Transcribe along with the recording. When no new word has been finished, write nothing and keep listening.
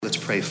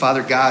Let's pray.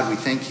 Father God, we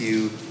thank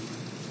you.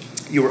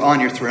 You are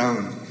on your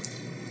throne,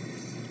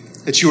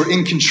 that you are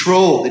in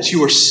control, that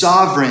you are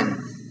sovereign,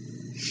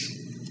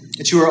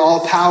 that you are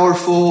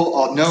all-powerful,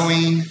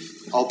 all-knowing,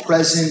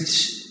 all-present.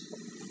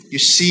 You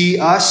see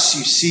us,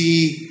 you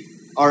see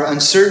our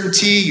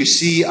uncertainty, you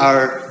see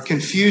our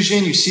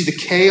confusion, you see the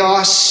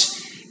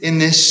chaos in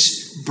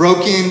this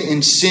broken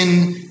and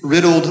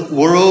sin-riddled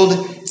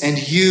world,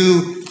 and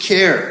you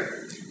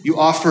care. You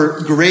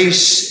offer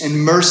grace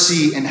and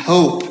mercy and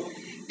hope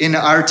in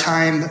our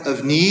time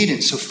of need.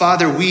 And so,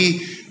 Father,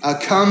 we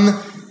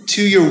come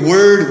to your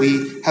word.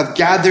 We have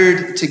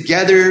gathered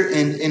together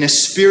in a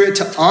spirit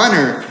to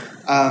honor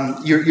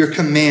your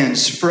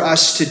commands for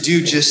us to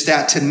do just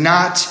that, to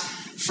not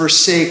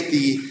forsake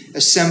the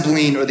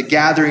assembling or the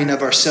gathering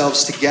of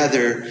ourselves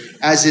together,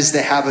 as is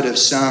the habit of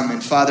some.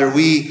 And Father,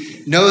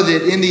 we know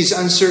that in these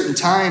uncertain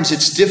times,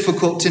 it's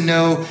difficult to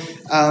know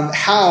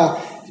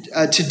how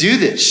to do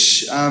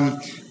this.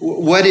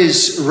 What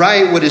is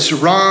right, what is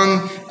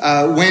wrong,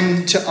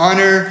 when to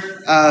honor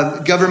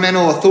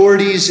governmental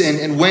authorities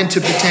and when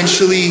to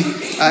potentially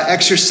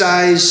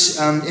exercise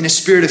in a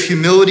spirit of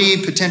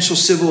humility, potential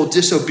civil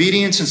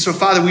disobedience. And so,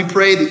 Father, we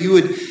pray that you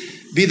would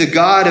be the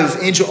God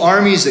of angel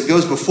armies that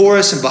goes before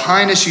us and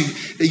behind us,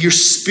 that your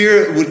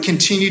Spirit would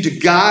continue to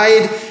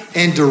guide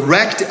and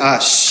direct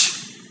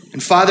us.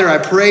 And Father, I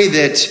pray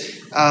that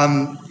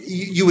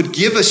you would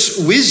give us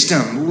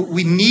wisdom.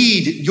 We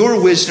need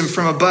your wisdom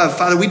from above.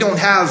 Father, we don't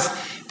have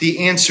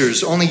the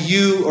answers. Only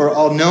you are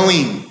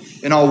all-knowing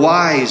and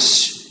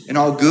all-wise and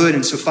all-good.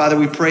 And so, Father,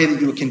 we pray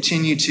that you would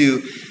continue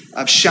to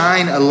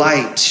shine a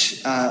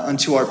light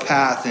unto our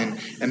path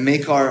and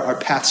make our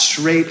path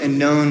straight and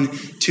known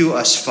to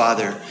us,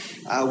 Father.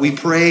 We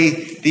pray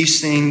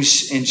these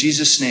things in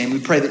Jesus' name. We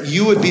pray that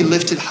you would be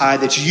lifted high,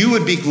 that you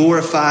would be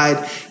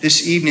glorified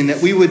this evening,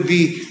 that we would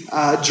be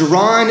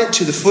drawn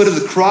to the foot of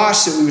the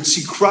cross, that we would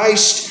see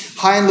Christ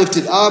high and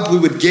lifted up. We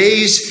would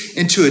gaze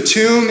into a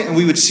tomb and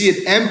we would see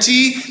it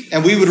empty,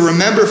 and we would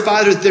remember,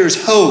 Father, that there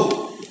is hope.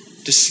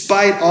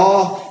 Despite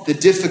all the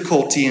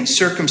difficulty and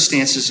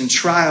circumstances and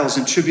trials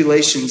and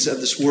tribulations of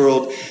this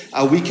world,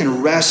 we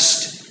can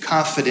rest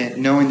confident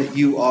knowing that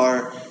you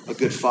are a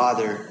good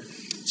Father.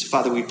 So,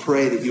 Father, we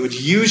pray that you would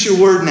use your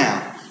word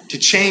now to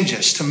change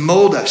us, to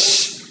mold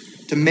us,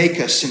 to make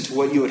us into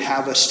what you would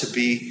have us to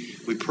be.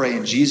 We pray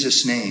in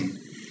Jesus' name.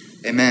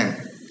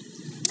 Amen.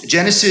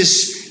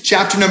 Genesis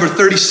chapter number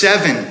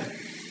 37.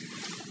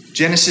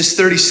 Genesis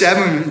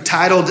 37,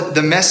 entitled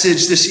the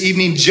message this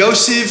evening,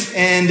 Joseph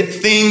and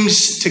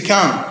Things to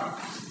Come.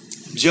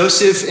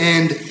 Joseph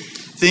and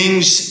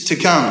Things to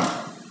Come.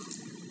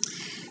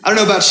 I don't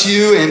know about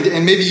you,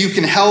 and maybe you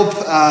can help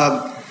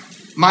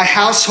my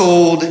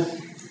household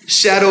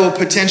settle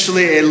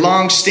potentially a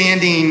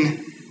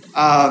long-standing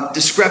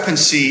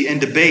discrepancy and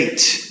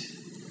debate.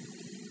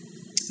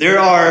 There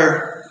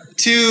are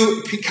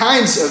two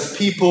kinds of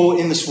people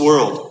in this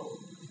world.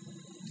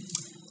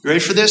 You ready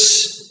for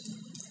this?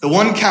 The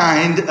one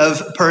kind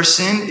of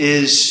person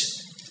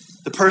is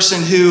the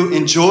person who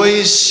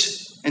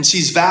enjoys and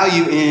sees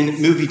value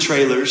in movie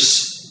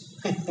trailers,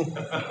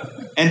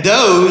 and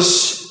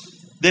those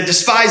that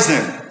despise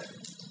them.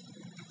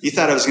 You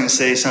thought I was going to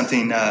say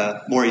something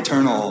more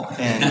eternal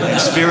and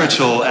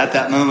spiritual at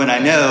that moment, I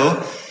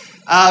know.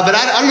 But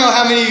I don't know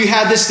how many of you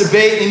had this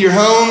debate in your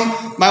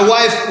home. My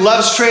wife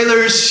loves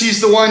trailers. She's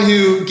the one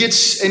who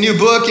gets a new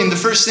book, and the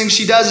first thing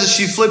she does is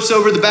she flips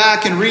over the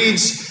back and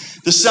reads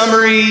the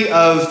summary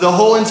of the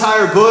whole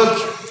entire book.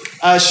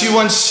 She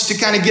wants to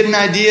kind of get an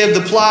idea of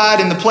the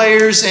plot and the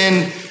players,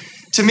 and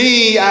to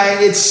me,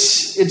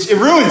 it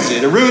ruins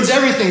it. It ruins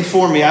everything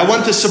for me. I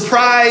want the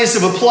surprise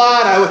of a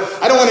plot.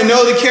 I don't want to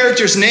know the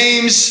characters'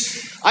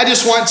 names. I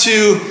just want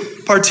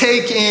to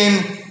partake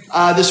in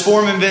this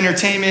form of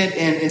entertainment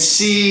and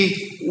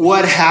see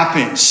what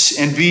happens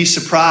and be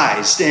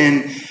surprised.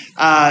 And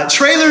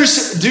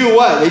trailers do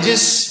what?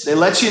 They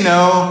let you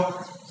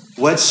know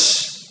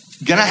what's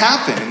gonna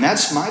happen, and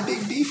that's my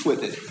big beef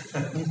with it.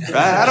 Right?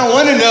 I don't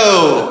want to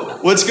know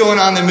what's going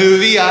on in the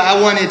movie.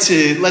 I wanted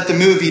to let the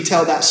movie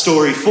tell that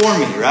story for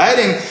me, right?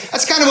 And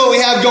that's kind of what we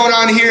have going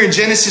on here in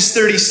Genesis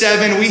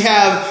 37. We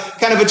have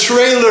kind of a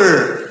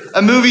trailer,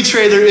 a movie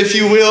trailer, if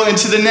you will,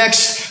 into the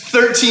next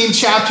 13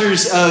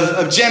 chapters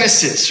of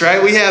Genesis,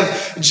 right? We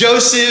have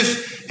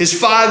Joseph, his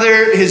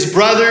father, his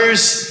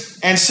brothers,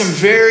 and some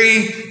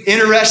very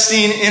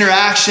interesting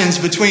interactions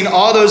between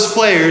all those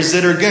players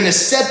that are going to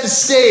set the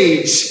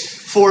stage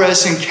for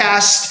us and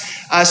cast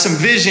some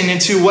vision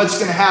into what's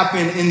going to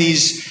happen in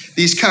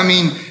these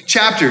coming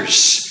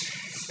chapters.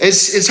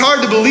 It's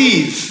hard to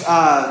believe,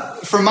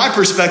 from my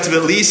perspective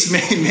at least,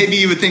 maybe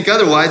you would think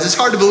otherwise, it's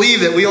hard to believe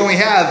that we only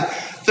have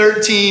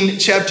 13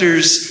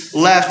 chapters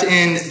left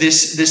in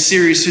this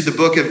series through the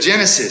book of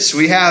Genesis.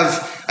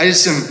 I did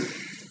some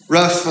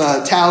rough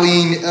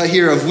tallying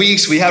here of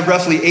weeks. We have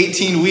roughly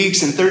 18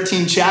 weeks and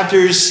 13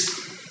 chapters.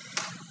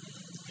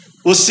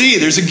 We'll see.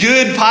 There's a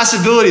good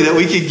possibility that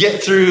we could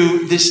get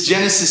through this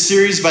Genesis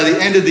series by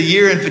the end of the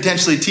year and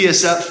potentially tee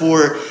us up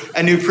for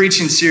a new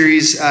preaching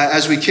series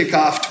as we kick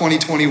off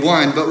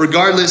 2021. But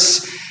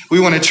regardless, we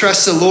want to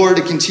trust the Lord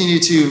to continue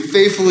to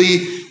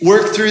faithfully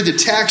work through the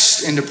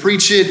text and to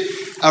preach it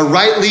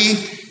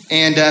rightly.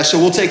 And so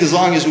we'll take as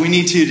long as we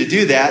need to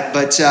do that.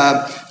 But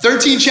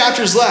 13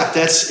 chapters left.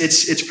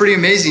 It's pretty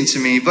amazing to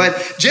me.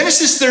 But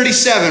Genesis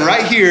 37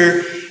 right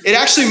here, it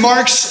actually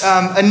marks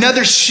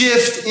another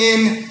shift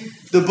in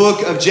the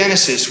book of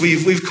Genesis.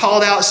 We've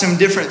called out some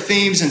different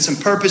themes and some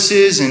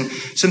purposes and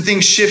some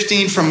things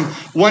shifting from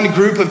one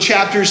group of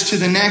chapters to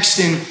the next.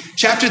 In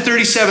chapter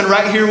 37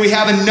 right here, we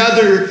have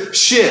another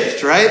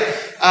shift, right?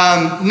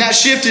 And that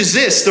shift is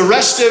this. The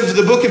rest of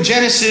the book of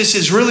Genesis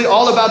is really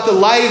all about the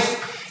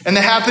life and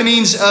the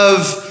happenings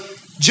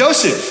of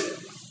Joseph.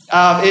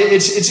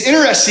 It's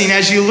interesting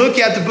as you look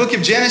at the book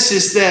of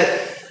Genesis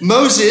that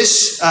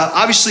Moses,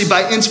 obviously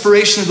by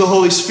inspiration of the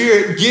Holy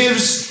Spirit,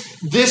 gives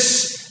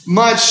this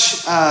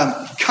much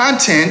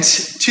content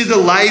to the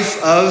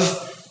life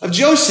of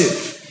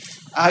Joseph.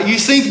 You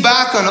think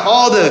back on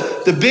all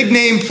the big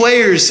name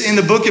players in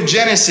the book of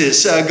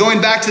Genesis. Going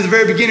back to the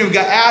very beginning, we've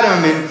got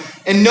Adam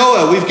and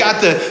Noah. We've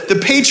got the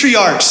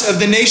patriarchs of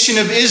the nation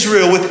of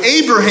Israel with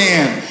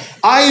Abraham,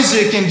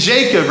 Isaac, and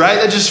Jacob, right?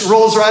 That just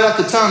rolls right off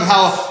the tongue.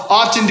 How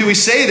often do we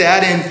say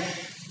that?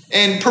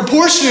 And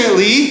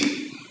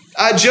proportionately,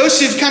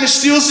 Joseph kind of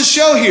steals the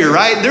show here,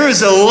 right? There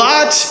is a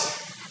lot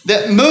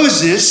that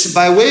Moses,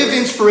 by way of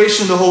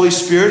inspiration of the Holy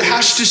Spirit,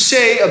 has to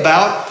say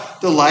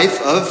about the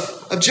life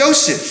of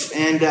Joseph.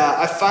 And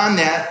I find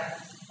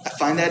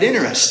that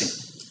interesting.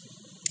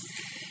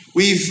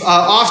 We've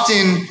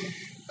often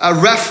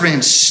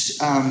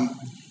referenced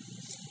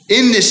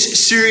in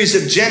this series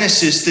of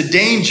Genesis the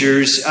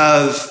dangers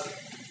of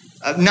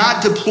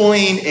not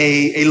deploying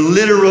a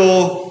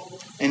literal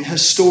and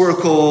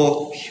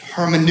historical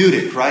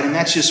hermeneutic, right? And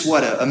that's just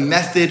a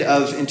method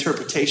of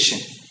interpretation.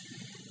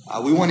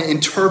 We want to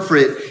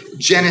interpret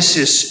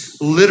Genesis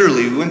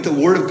literally. We want the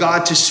Word of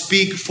God to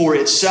speak for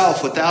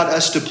itself without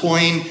us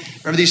deploying,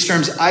 remember these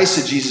terms,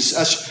 eisegesis,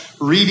 us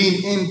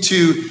reading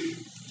into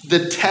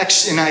the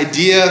text an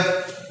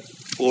idea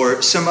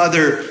or some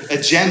other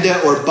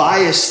agenda or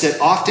bias that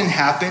often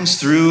happens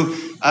through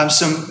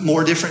some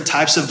more different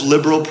types of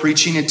liberal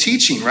preaching and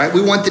teaching, right?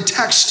 We want the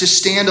text to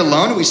stand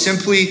alone. We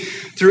simply,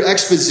 through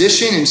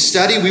exposition and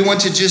study, we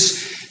want to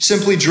just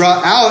simply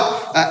draw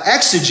out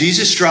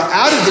exegesis, draw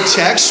out of the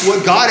text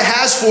what God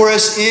has for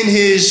us in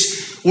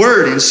His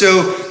Word. And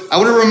so I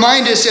want to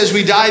remind us as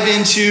we dive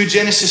into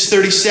Genesis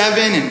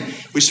 37 and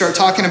we start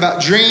talking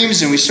about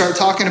dreams and we start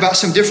talking about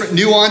some different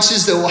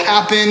nuances that will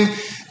happen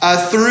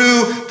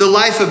through the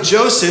life of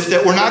Joseph,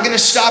 that we're not going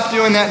to stop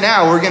doing that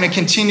now. We're going to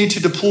continue to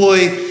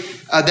deploy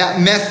that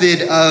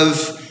method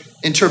of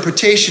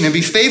interpretation and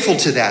be faithful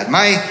to that.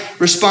 My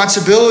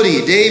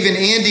responsibility, Dave and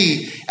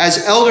Andy,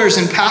 as elders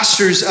and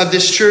pastors of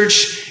this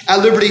church at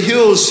Liberty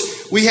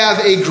Hills, we have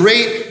a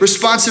great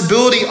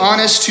responsibility on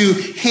us to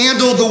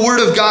handle the Word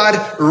of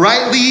God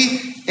rightly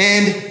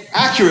and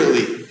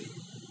accurately.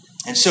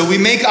 And so we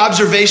make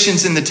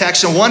observations in the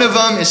text, and one of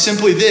them is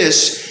simply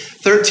this: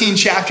 13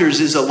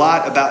 chapters is a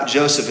lot about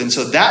Joseph. And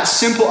so that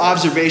simple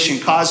observation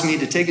caused me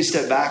to take a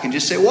step back and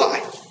just say, why?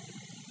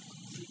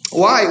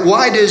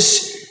 Why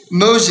does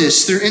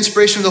Moses, through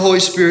inspiration of the Holy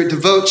Spirit,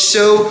 devote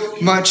so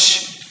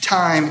much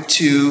time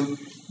to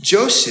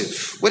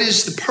Joseph? What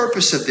is the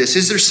purpose of this?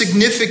 Is there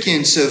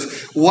significance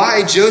of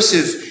why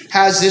Joseph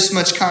has this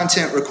much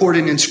content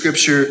recorded in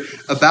Scripture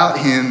about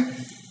him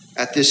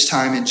at this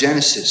time in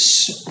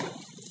Genesis?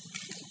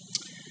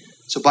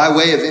 So by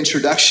way of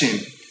introduction,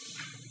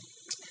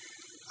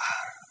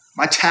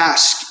 my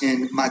task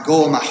and my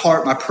goal, my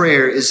heart, my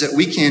prayer is that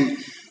we can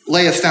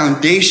lay a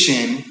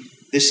foundation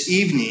this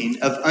evening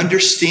of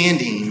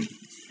understanding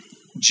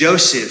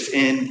Joseph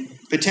in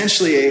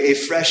potentially a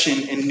fresh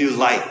and new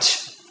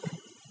light.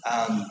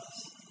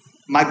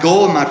 My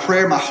goal and my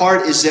prayer, my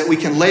heart is that we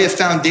can lay a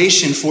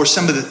foundation for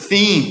some of the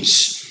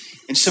themes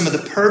and some of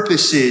the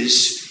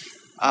purposes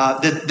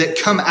that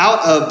come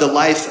out of the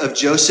life of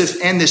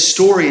Joseph and this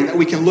story, and that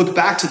we can look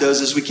back to those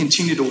as we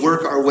continue to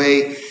work our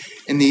way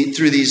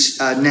through these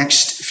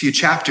next few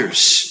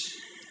chapters.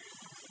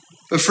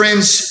 But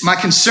friends, my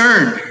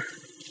concern,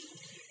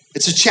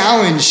 it's a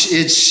challenge,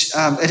 it's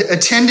a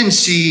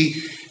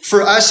tendency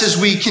for us as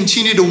we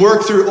continue to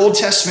work through Old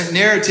Testament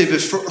narrative,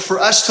 is for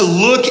us to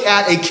look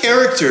at a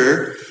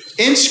character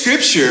in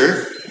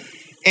Scripture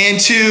and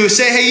to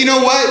say, hey, you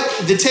know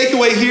what? The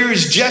takeaway here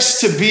is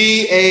just to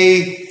be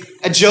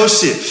a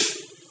Joseph.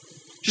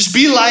 Just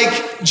be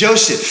like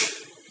Joseph.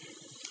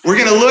 We're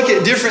going to look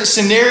at different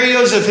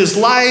scenarios of his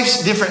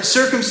life, different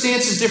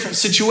circumstances, different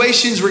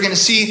situations. We're going to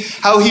see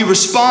how he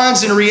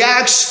responds and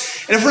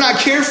reacts. And if we're not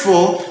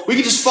careful, we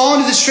can just fall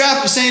into this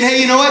trap of saying,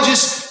 hey, you know what?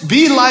 Just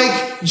be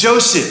like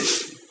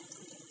Joseph.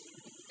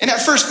 And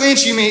at first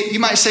glance, you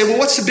might say, well,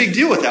 what's the big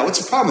deal with that?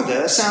 What's the problem with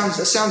that? That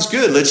sounds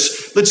good.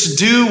 Let's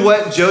do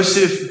what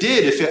Joseph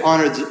did if it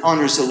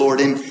honors the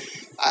Lord. And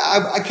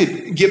I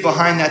could get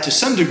behind that to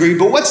some degree,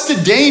 but what's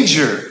the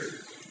danger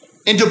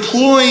in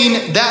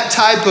deploying that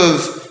type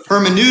of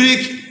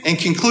hermeneutic and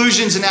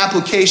conclusions and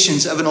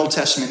applications of an Old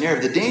Testament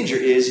narrative. The danger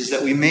is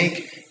that we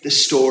make the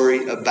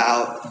story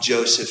about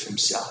Joseph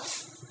himself.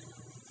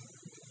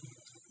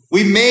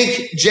 We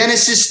make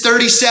Genesis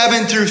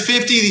 37 through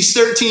 50, these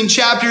 13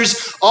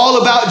 chapters, all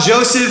about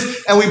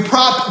Joseph, and we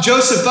prop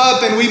Joseph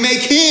up and we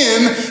make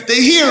him the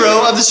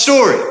hero of the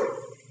story.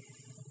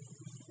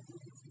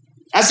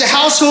 As the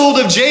household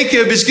of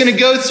Jacob is going to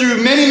go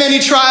through many, many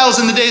trials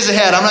in the days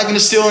ahead, I'm not going to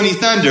steal any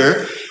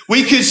thunder,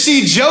 we could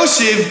see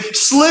Joseph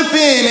slip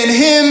in and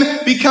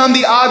him become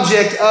the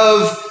object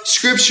of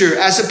Scripture,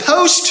 as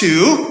opposed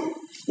to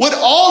what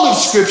all of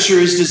Scripture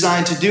is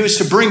designed to do, is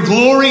to bring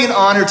glory and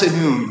honor to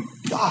whom?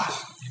 God.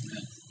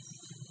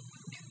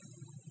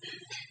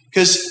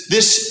 Because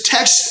this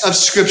text of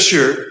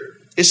Scripture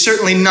is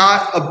certainly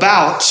not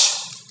about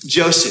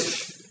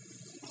Joseph.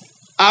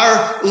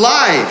 Our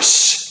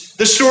lives,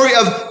 the story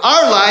of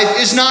our life,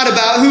 is not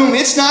about whom?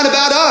 It's not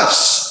about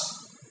us.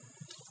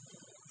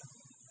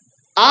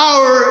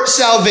 Our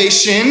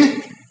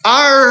salvation,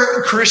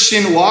 our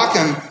Christian walk,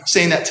 I'm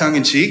saying that tongue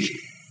in cheek,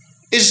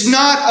 is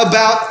not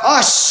about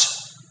us.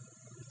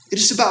 It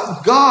is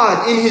about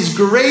God in His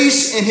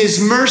grace and His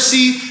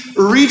mercy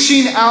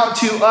reaching out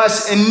to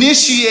us,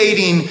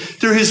 initiating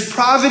through His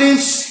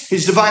providence,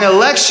 His divine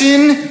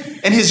election,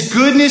 and His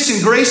goodness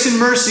and grace and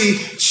mercy,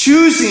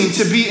 choosing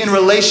to be in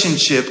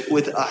relationship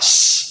with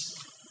us.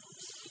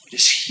 It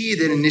is He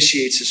that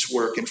initiates this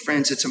work. And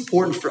friends, it's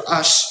important for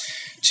us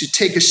to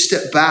take a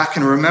step back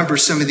and remember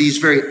some of these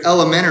very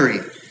elementary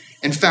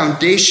and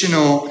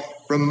foundational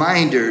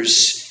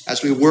reminders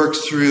as we work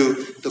through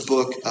the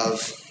book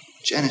of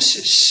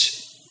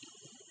Genesis.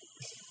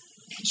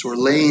 So we're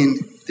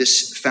laying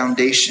this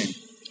foundation.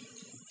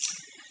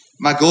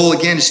 My goal,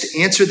 again, is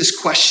to answer this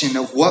question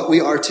of what we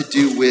are to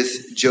do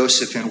with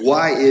Joseph and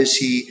why is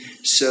he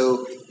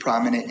so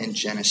prominent in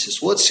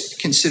Genesis. Well, let's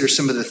consider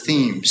some of the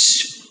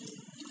themes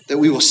that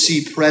we will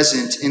see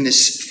present in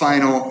this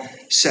final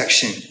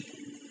section.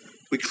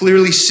 We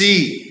clearly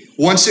see,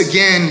 once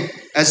again,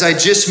 as I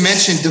just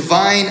mentioned,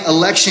 divine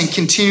election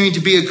continuing to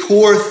be a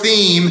core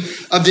theme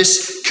of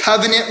this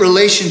covenant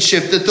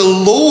relationship that the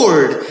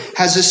Lord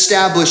has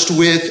established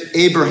with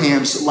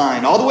Abraham's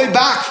line. All the way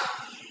back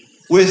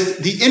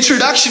with the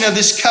introduction of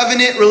this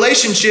covenant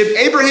relationship,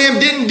 Abraham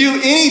didn't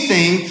do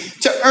anything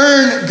to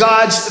earn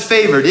God's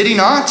favor, did he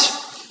not?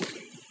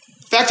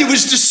 In fact, it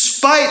was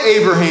despite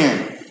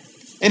Abraham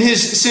and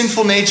his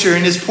sinful nature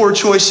and his poor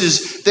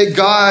choices that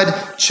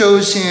God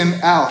chose him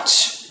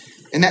out.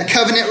 And that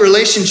covenant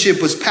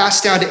relationship was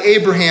passed down to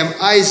Abraham,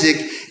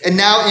 Isaac, and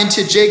now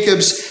into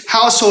Jacob's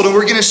household. And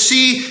we're going to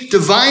see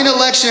divine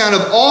election out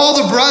of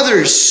all the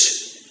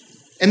brothers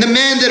and the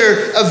men that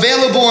are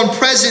available and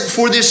present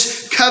for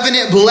this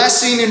covenant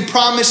blessing and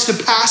promise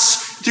to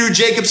pass through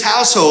Jacob's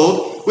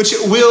household, which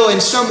it will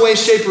in some way,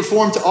 shape, or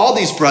form to all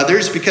these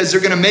brothers because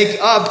they're going to make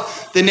up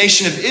the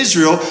nation of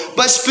Israel.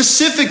 But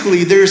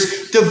specifically,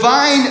 there's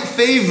divine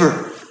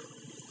favor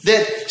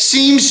that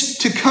seems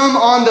to come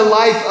on the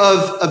life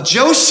of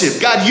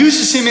Joseph. God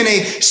uses him in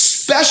a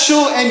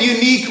special and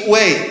unique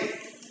way.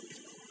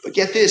 But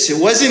get this,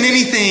 it wasn't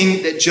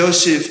anything that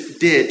Joseph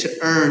did to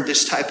earn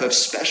this type of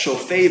special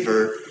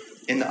favor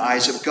in the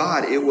eyes of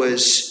God. It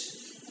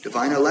was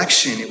divine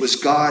election. It was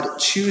God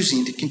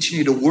choosing to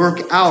continue to work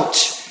out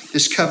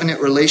this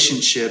covenant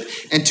relationship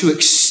and to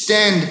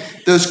extend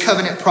those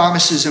covenant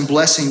promises and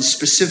blessings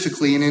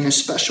specifically and in a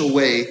special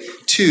way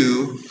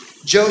to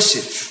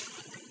Joseph.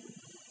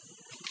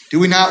 Do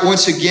we not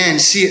once again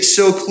see it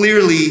so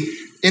clearly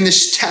in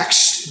this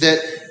text that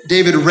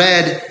David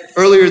read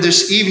earlier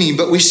this evening?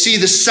 But we see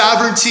the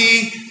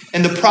sovereignty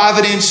and the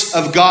providence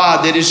of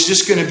God that is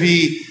just going to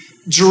be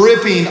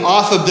dripping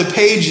off of the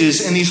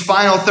pages in these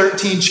final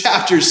 13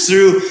 chapters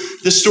through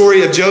the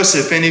story of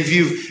Joseph. And if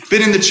you've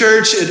been in the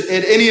church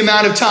at any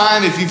amount of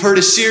time, if you've heard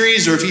a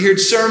series or if you heard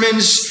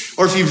sermons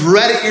or if you've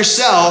read it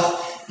yourself,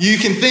 you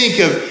can think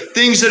of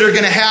things that are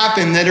going to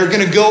happen, that are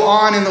going to go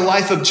on in the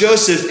life of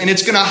Joseph. And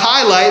it's going to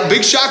highlight,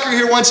 big shocker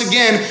here once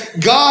again,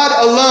 God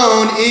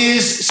alone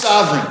is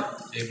sovereign.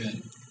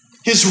 Amen.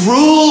 His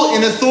rule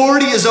and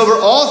authority is over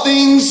all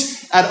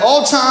things, at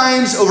all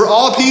times, over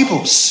all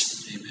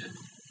peoples. Amen.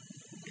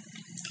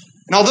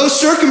 And although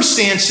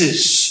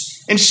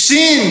circumstances and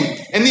sin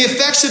and the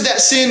effects of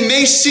that sin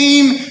may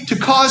seem to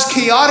cause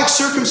chaotic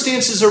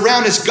circumstances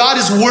around us, God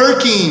is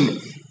working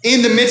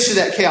in the midst of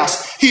that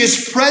chaos. He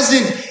is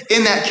present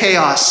in that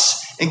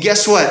chaos. And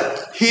guess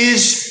what?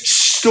 His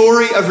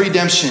story of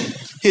redemption,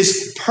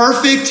 his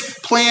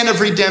perfect plan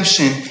of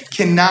redemption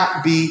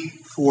cannot be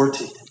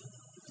thwarted.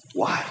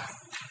 Why?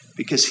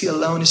 Because he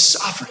alone is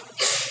sovereign.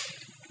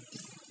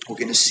 We're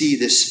going to see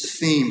this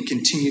theme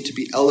continue to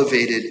be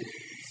elevated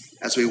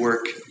as we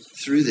work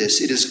through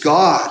this. It is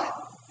God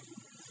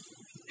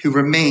who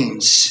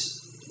remains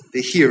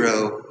the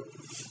hero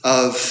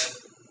of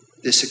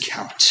this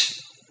account.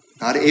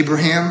 Not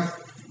Abraham,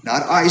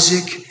 not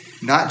Isaac,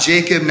 not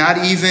Jacob,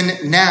 not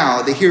even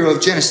now the hero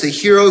of Genesis, the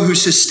hero who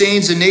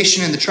sustains the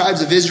nation and the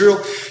tribes of Israel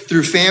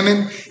through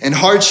famine and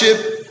hardship.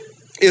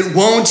 It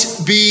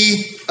won't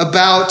be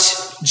about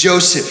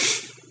Joseph.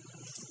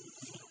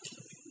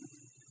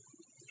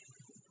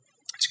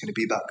 going to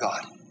be about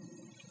God.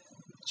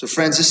 So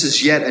friends, this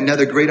is yet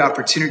another great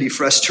opportunity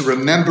for us to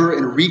remember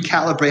and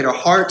recalibrate our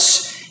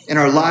hearts and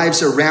our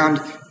lives around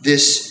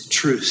this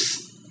truth.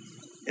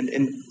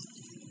 And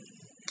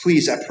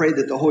please, I pray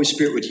that the Holy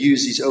Spirit would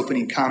use these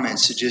opening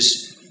comments to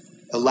just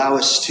allow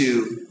us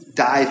to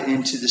dive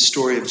into the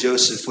story of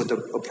Joseph with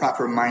a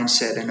proper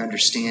mindset and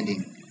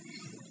understanding.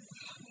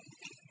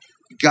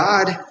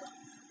 God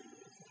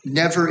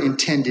never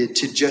intended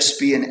to just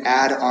be an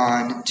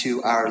add-on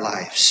to our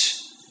lives.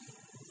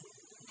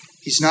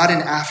 He's not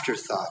an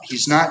afterthought.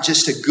 He's not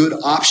just a good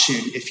option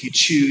if you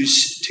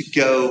choose to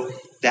go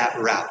that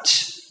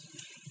route.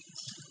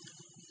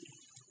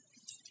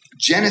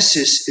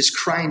 Genesis is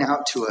crying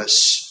out to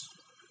us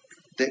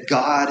that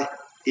God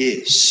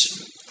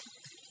is.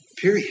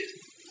 Period.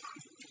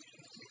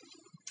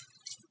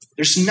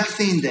 There's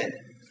nothing that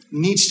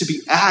needs to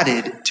be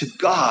added to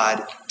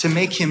God to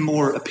make him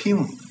more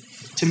appealing,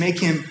 to make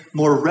him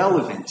more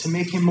relevant, to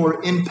make him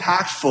more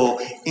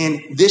impactful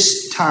in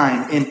this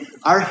time, in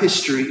our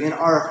history, in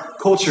our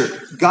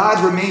culture.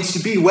 God remains to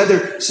be.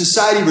 Whether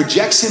society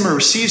rejects him or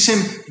receives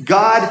him,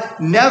 God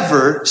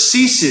never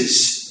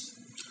ceases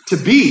to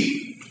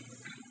be.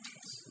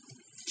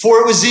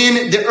 For it was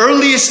in the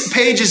earliest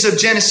pages of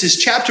Genesis,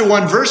 chapter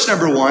 1, verse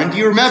number 1. Do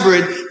you remember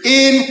it?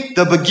 In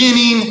the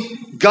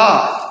beginning,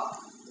 God.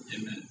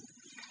 Amen.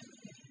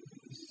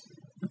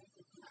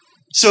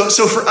 So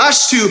for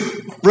us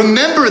to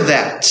remember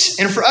that,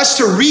 and for us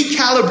to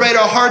recalibrate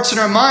our hearts and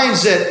our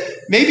minds that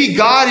maybe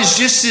God is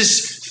just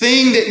this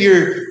thing that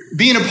you're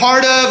being a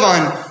part of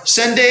on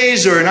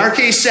Sundays, or in our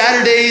case,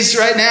 Saturdays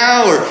right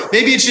now, or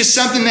maybe it's just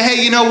something that,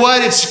 hey, you know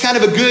what? It's kind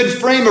of a good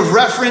frame of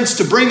reference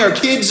to bring our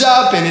kids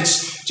up, and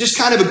it's just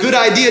kind of a good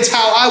idea. It's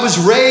how I was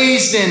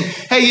raised, and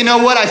hey, you know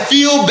what? I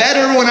feel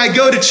better when I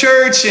go to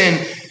church, and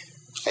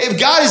hey, if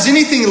God is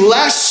anything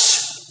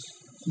less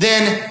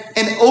than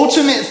an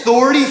ultimate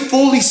authority,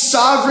 fully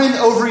sovereign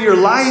over your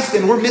life,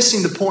 then we're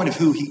missing the point of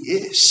who he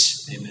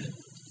is. Amen.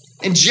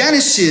 And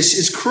Genesis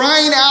is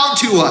crying out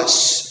to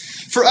us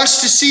for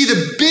us to see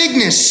the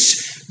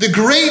bigness, the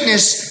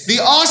greatness, the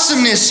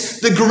awesomeness,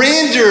 the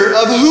grandeur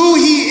of who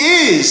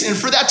he is, and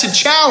for that to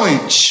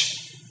challenge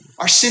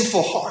our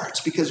sinful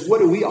hearts. Because what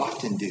do we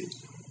often do?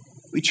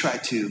 We try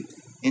to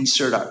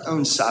insert our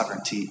own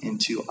sovereignty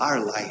into our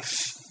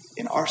life,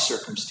 in our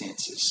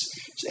circumstances.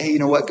 Say, hey, you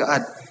know what,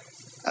 God,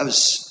 that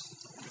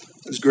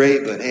was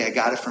great, but hey, I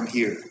got it from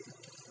here.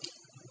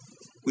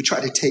 We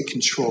try to take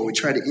control. We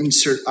try to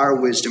insert our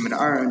wisdom and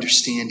our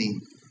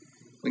understanding,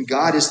 when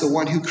God is the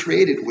one who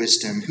created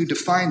wisdom, who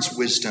defines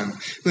wisdom,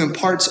 who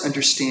imparts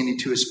understanding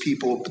to his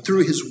people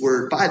through his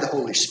word by the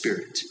Holy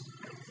Spirit.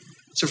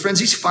 So friends,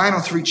 these final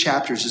 3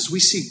 chapters, as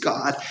we see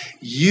God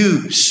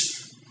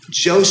use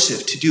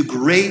Joseph to do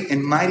great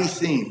and mighty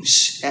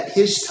things at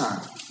his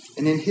time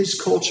and in his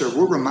culture,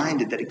 we're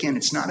reminded that, again,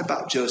 it's not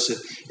about Joseph,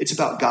 it's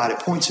about God. It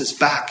points us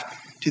back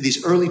to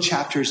these early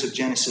chapters of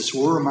Genesis.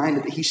 We're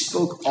reminded that he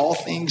spoke all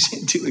things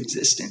into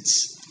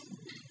existence.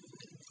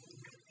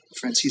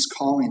 Friends, he's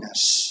calling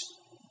us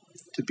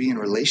to be in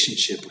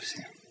relationship with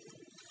him.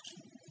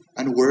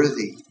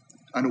 Unworthy,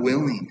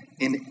 unwilling,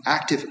 in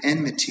active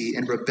enmity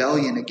and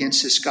rebellion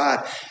against this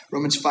God.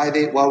 Romans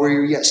 5:8, while we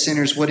were yet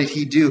sinners, what did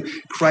he do?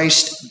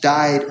 Christ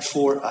died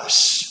for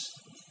us.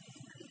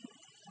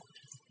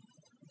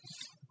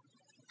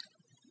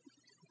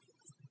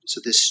 So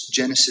this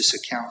Genesis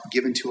account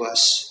given to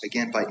us,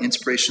 again, by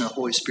inspiration of the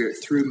Holy Spirit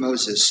through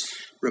Moses,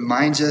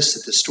 reminds us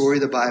that the story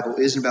of the Bible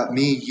isn't about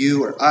me,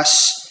 you, or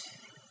us.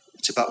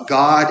 It's about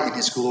God and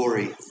his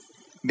glory,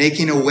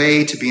 making a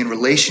way to be in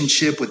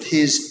relationship with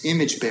his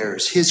image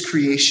bearers, his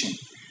creation.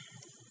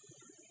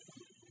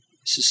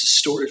 This is the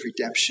story of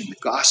redemption, the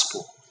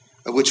gospel,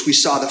 of which we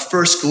saw the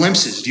first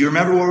glimpses. Do you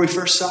remember where we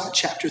first saw it?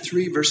 Chapter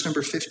 3, verse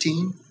number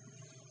 15.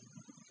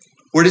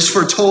 Where it is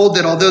foretold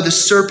that although the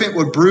serpent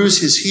would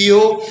bruise his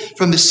heel,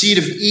 from the seed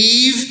of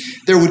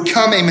Eve, there would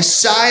come a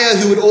Messiah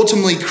who would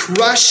ultimately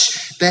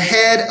crush the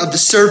head of the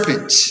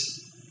serpent.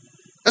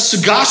 That's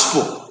the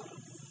gospel.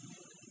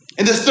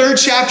 In the 3rd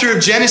chapter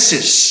of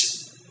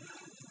Genesis,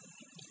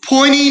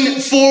 pointing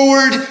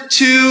forward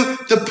to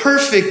the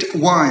perfect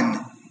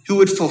one who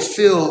would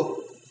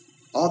fulfill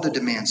all the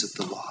demands of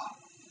the law,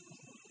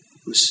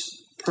 who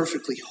was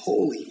perfectly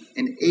holy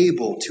and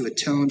able to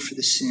atone for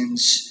the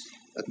sins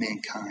of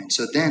mankind.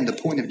 So then the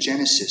point of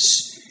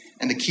Genesis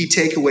and the key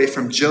takeaway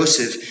from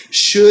Joseph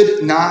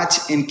should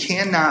not and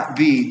cannot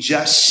be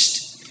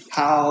just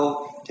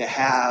how to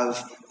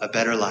have a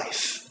better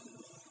life,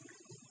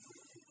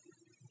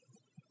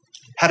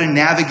 how to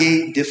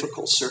navigate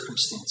difficult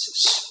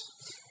circumstances.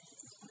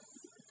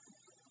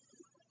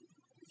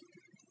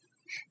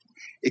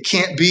 It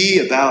can't be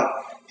about,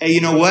 hey, you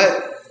know what?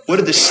 What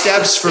are the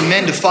steps for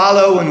men to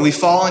follow when we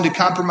fall into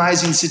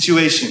compromising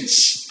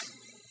situations?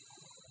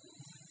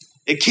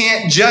 It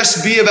can't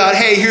just be about,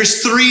 hey,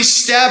 here's 3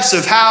 steps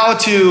of how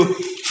to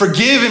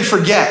forgive and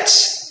forget.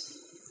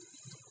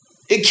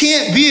 It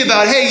can't be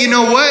about, hey, you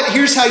know what?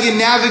 Here's how you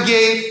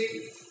navigate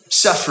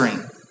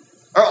suffering.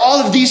 Are all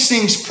of these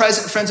things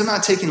present? Friends, I'm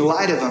not taking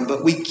light of them,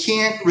 but we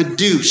can't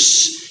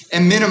reduce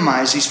and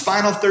minimize these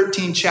final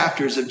 13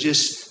 chapters of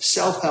just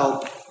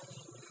self-help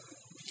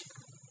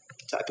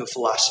type of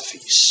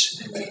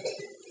philosophies.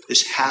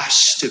 This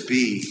has to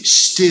be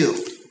still,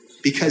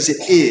 because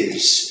it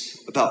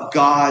is about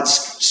God's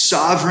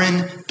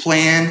sovereign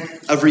plan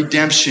of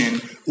redemption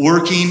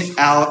working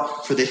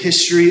out for the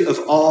history of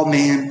all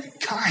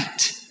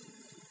mankind.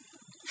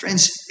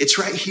 Friends, it's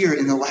right here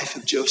in the life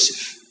of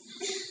Joseph.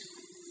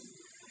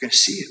 You're going to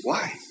see it.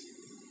 Why?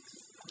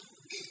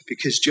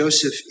 Because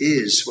Joseph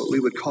is what we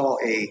would call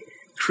a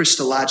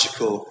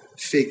Christological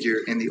figure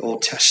in the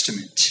Old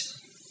Testament.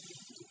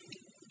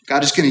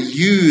 God is going to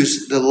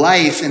use the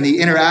life and the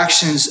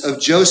interactions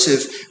of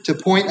Joseph to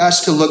point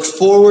us to look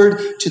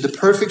forward to the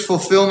perfect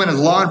fulfillment of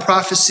law and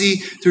prophecy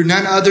through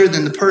none other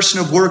than the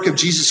person and work of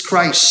Jesus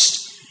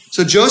Christ.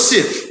 So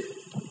Joseph,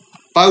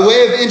 by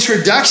way of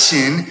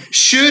introduction,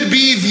 should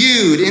be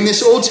viewed in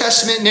this Old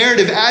Testament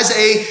narrative as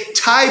a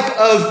type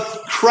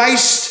of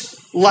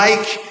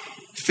Christ-like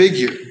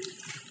figure.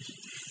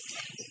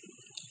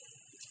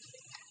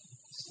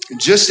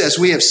 Just as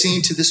we have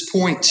seen to this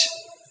point,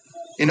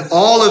 in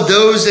all of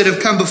those that have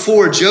come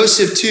before,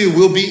 Joseph too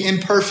will be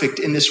imperfect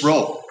in this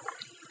role.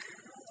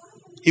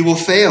 He will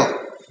fail.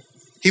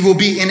 He will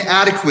be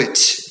inadequate.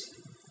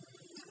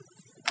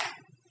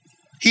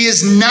 He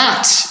is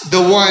not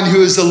the one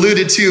who is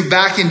alluded to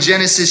back in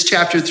Genesis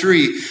chapter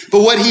 3.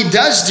 But what he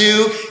does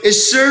do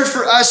is serve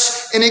for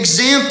us an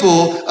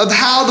example of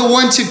how the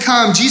one to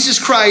come, Jesus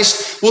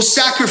Christ, will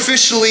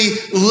sacrificially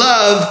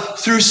love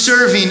through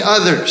serving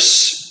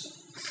others.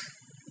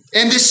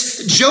 And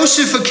this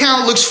Joseph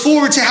account looks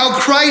forward to how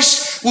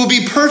Christ will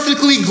be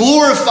perfectly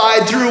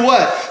glorified through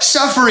what?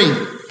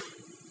 Suffering.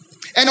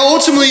 And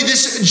ultimately,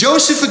 this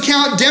Joseph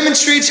account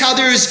demonstrates how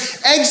there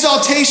is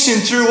exaltation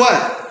through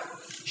what?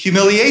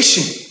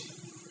 Humiliation.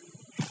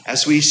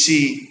 As we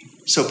see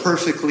so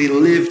perfectly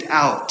lived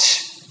out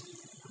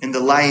in the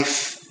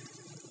life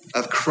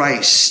of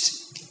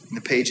Christ in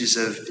the pages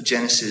of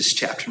Genesis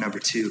chapter number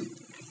 2.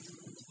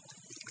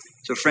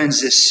 So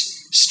friends,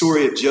 this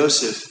story of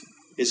Joseph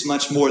is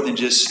much more than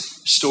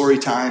just story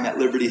time at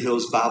Liberty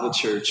Hills Bible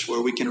Church,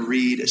 where we can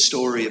read a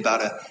story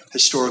about a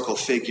historical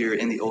figure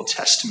in the Old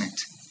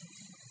Testament.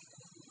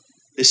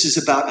 This is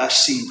about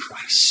us seeing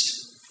Christ.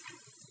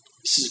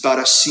 This is about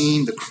us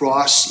seeing the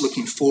cross,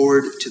 looking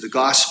forward to the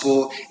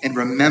gospel, and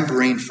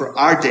remembering for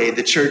our day,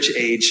 the church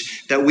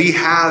age, that we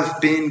have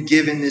been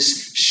given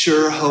this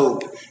sure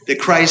hope that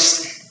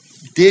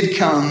Christ did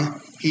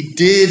come. He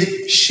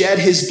did shed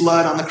his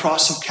blood on the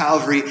cross of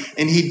Calvary,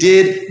 and he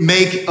did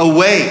make a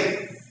way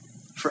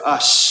for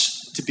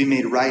us to be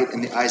made right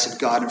in the eyes of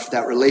God, and for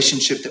that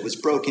relationship that was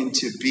broken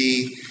to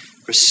be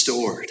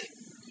restored.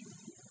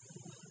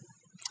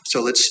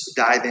 So let's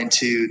dive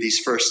into these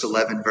first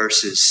 11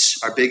 verses.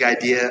 Our big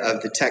idea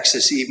of the text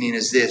this evening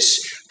is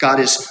this: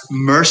 God is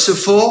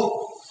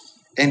merciful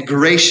and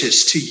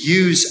gracious to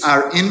use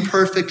our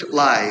imperfect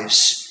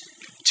lives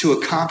to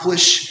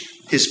accomplish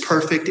his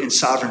perfect and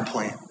sovereign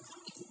plan.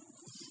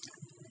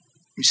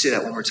 Let me say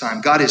that one more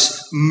time. God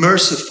is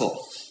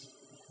merciful.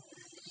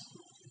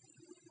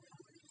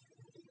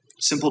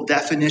 Simple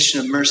definition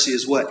of mercy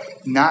is what?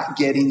 Not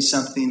getting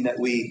something that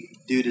we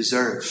do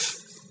deserve.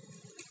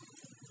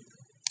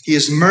 He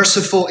is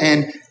merciful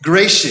and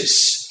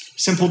gracious.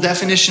 Simple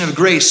definition of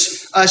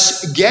grace: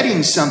 us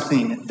getting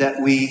something that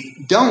we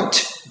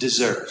don't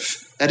deserve.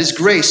 That is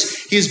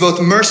grace. He is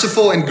both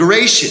merciful and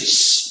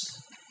gracious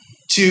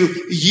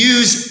to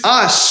use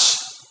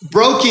us,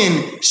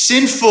 broken,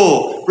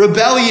 sinful,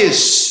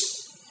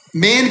 rebellious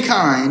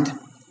mankind,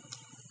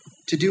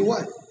 to do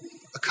what?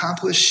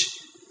 Accomplish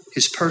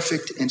his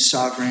perfect and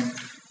sovereign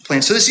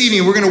plan. So this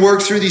evening, we're going to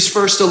work through these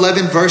first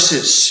 11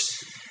 verses.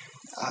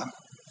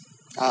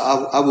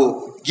 I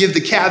will give the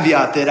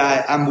caveat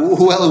that I'm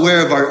well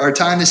aware of our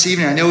time this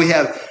evening. I know we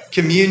have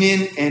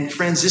communion, and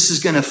friends, this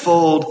is going to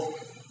fold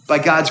by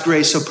God's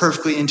grace so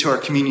perfectly into our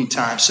communion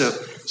time.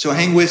 So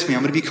hang with me.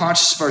 I'm going to be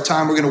conscious of our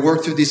time. We're going to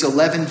work through these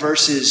 11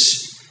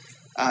 verses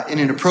in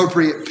an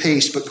appropriate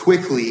pace, but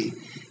quickly.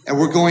 And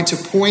we're going to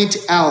point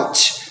out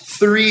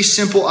 3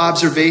 simple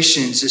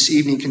observations this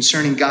evening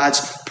concerning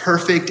God's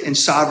perfect and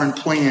sovereign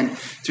plan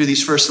through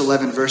these first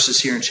 11 verses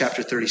here in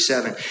chapter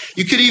 37.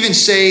 You could even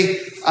say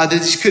that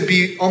these could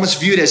be almost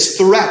viewed as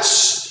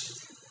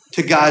threats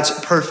to God's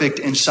perfect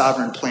and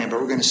sovereign plan. But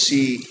we're going to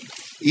see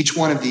each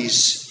one of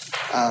these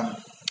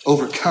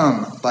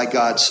overcome by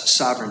God's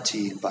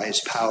sovereignty, by his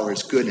power,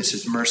 his goodness,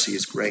 his mercy,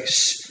 his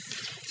grace.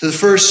 So the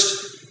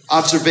first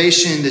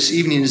observation this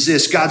evening is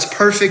this: God's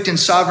perfect and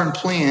sovereign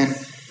plan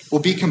will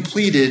be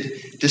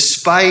completed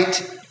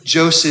despite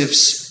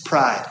Joseph's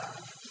pride.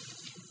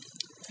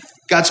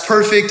 God's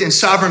perfect and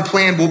sovereign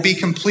plan will be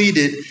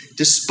completed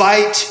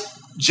despite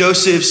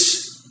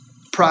Joseph's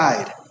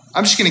pride.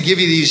 I'm just going to give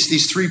you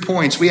these 3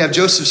 points. We have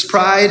Joseph's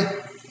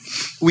pride,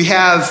 we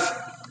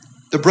have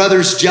the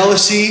brother's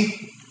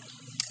jealousy,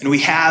 and we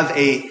have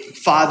a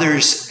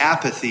father's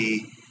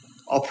apathy,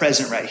 all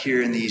present right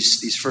here in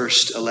these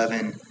first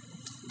 11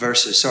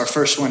 verses. So our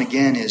first one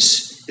again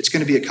is it's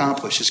going to be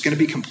accomplished. It's going to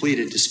be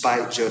completed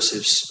despite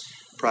Joseph's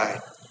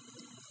pride.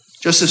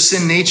 Joseph's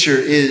sin nature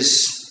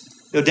is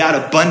no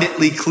doubt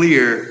abundantly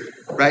clear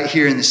right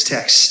here in this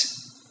text.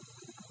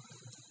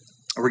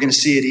 We're going to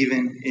see it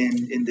even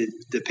in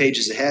the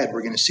pages ahead.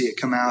 We're going to see it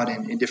come out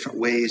in different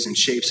ways and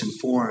shapes and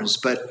forms.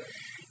 But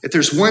if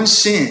there's one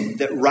sin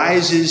that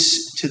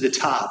rises to the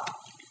top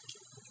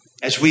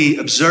as we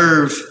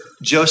observe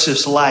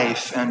Joseph's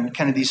life and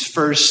kind of these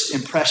first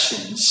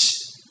impressions,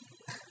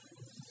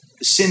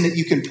 the sin that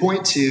you can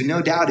point to,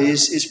 no doubt,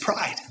 is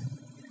pride.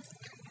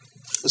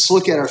 Let's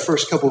look at our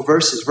first couple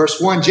verses. Verse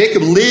 1,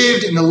 Jacob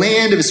lived in the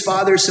land of his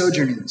father's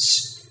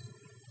sojournings,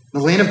 the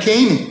land of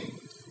Canaan.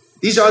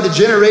 These are the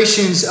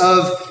generations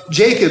of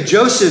Jacob.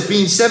 Joseph,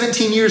 being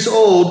 17 years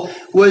old,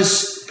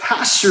 was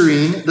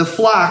pasturing the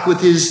flock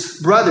with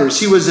his brothers.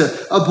 He was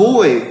a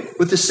boy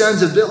with the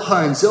sons of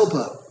Bilhah and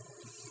Zilpah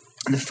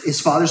and his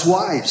father's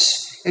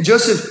wives. And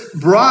Joseph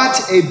brought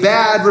a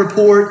bad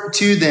report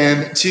to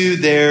them, to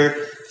their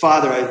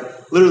father. I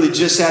literally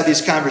just had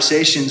these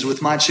conversations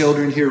with my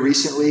children here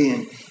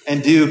recently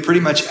and do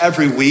pretty much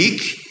every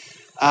week.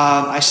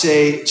 I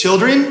say,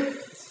 children,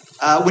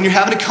 when you're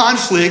having a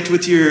conflict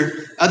with your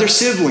other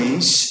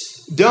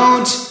siblings,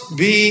 don't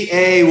be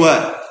a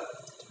what?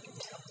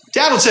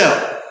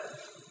 Tattletale.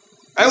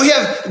 Right, we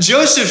have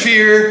Joseph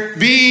here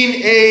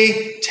being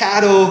a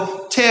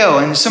tattletale.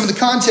 And some of the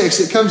context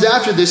that comes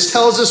after this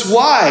tells us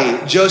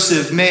why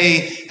Joseph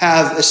may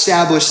have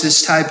established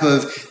this type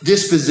of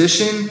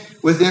disposition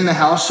within the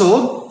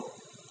household.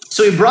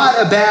 So he brought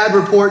a bad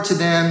report to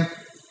them,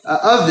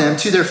 of them,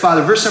 to their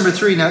father. Verse number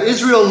 3, now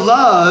Israel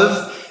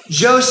loved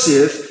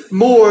Joseph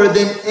more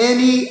than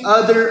any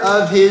other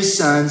of his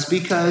sons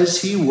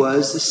because he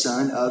was the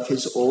son of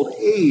his old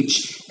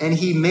age. And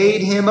he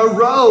made him a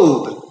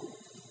robe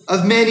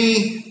of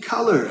many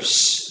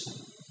colors.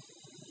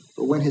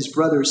 But when his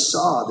brothers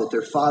saw that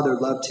their father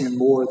loved him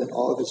more than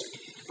all of his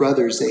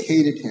brothers, they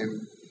hated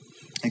him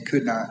and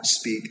could not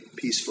speak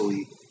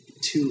peacefully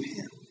to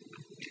him.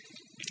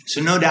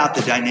 So no doubt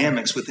the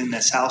dynamics within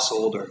this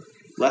household are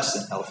less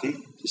than healthy,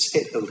 to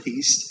say the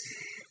least.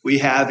 We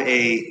have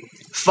a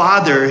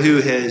father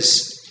who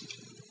has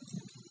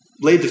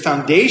laid the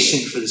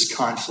foundation for this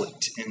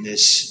conflict in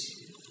this,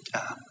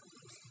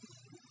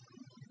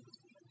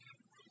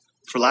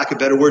 for lack of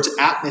better words,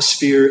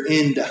 atmosphere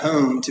in the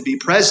home to be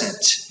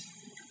present.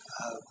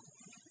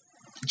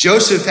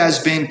 Joseph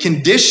has been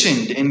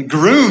conditioned and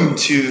groomed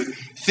to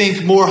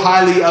think more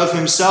highly of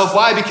himself.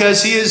 Why?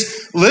 Because he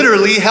is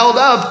literally held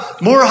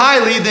up more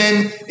highly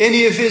than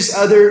any of his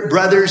other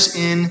brothers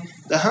in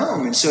the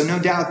home. And so no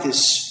doubt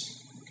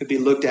this could be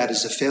looked at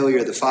as a failure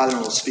of the father,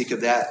 and we'll speak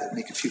of that,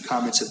 make a few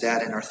comments of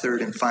that in our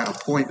third and final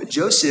point. But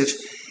Joseph,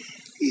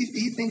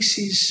 he thinks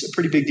he's a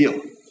pretty big deal.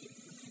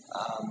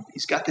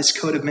 He's got this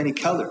coat of many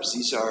colors.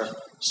 These are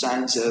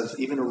signs of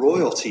even a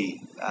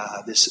royalty,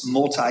 this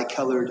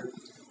multicolored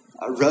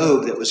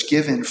robe that was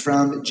given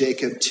from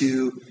Jacob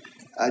to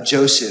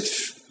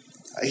Joseph.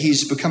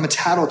 He's become a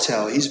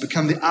tattletale. He's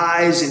become the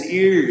eyes and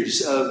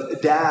ears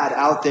of dad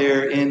out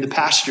there in the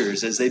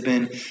pastures as they've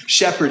been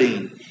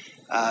shepherding.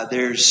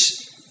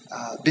 There's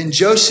been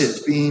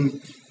Joseph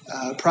being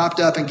propped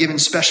up and given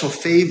special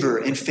favor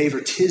and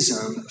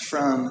favoritism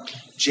from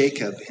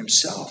Jacob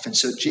himself. And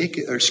so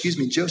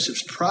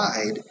Joseph's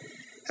pride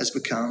has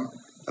become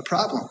a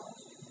problem.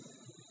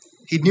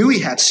 He knew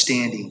he had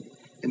standing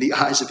in the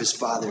eyes of his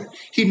father.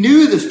 He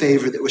knew the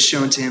favor that was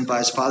shown to him by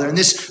his father. And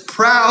this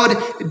proud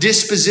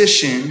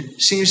disposition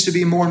seems to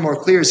be more and more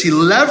clear as he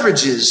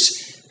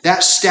leverages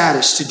that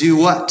status to do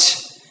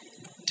what?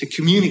 To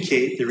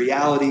communicate the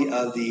reality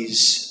of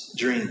these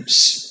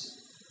dreams.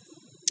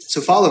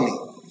 So follow me.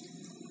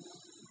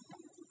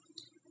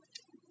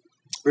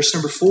 Verse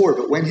number 4,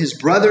 but when his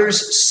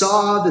brothers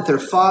saw that their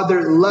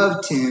father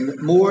loved him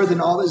more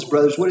than all his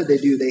brothers, what did they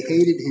do? They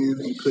hated him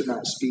and could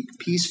not speak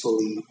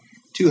peacefully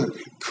to him.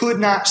 Could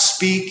not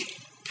speak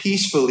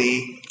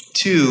peacefully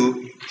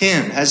to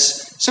him.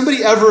 Has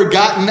somebody ever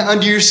gotten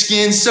under your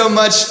skin so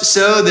much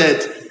so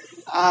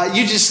that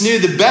you just knew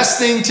the best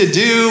thing to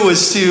do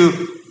was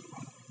to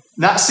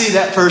not see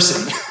that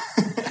person?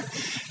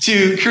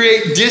 To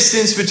create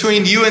distance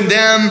between you and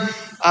them.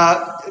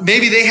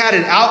 Maybe they had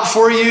it out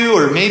for you,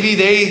 or maybe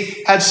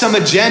they had some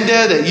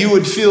agenda that you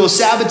would feel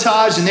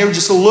sabotaged and they were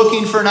just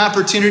looking for an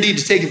opportunity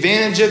to take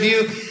advantage of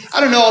you.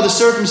 I don't know all the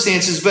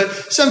circumstances, but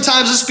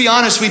sometimes, let's be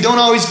honest, we don't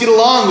always get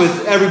along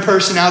with every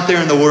person out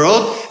there in the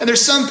world. And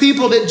there's some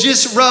people that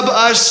just rub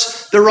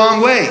us the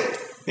wrong way.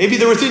 Maybe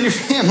they're within your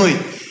family.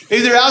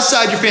 Maybe they're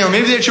outside your family.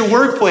 Maybe they're at your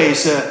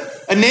workplace.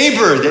 A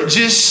neighbor that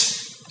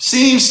just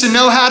seems to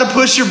know how to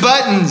push your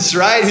buttons,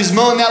 right? Who's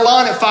mowing that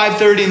lawn at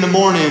 5:30 in the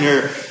morning,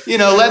 or,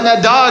 letting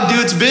that dog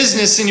do its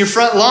business in your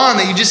front lawn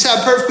that you just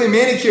have perfectly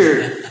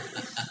manicured.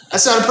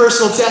 That's not a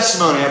personal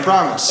testimony, I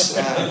promise.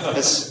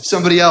 That's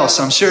somebody else,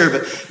 I'm sure.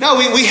 But no,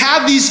 we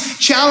have these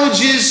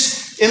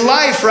challenges in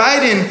life,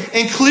 right?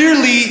 And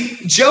clearly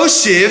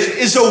Joseph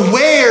is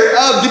aware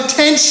of the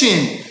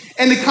tension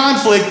and the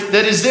conflict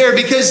that is there,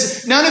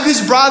 because none of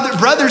his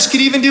brothers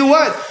could even do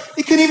what?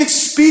 They couldn't even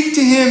speak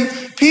to him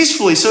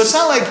peacefully. So it's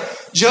not like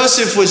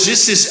Joseph was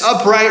just this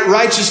upright,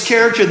 righteous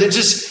character that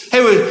just,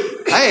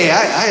 hey,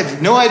 I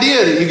have no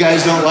idea that you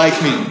guys don't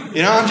like me.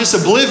 You know, I'm just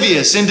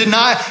oblivious and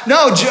deny.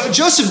 No,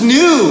 Joseph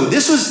knew.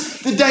 This was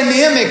the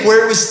dynamic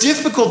where it was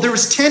difficult. There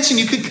was tension.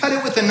 You could cut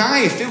it with a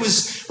knife. It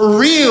was a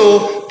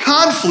real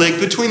conflict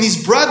between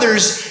these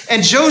brothers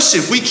and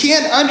Joseph. We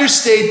can't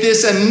understate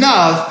this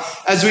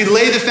enough as we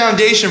lay the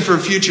foundation for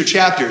future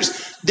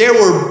chapters. There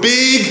were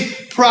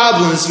big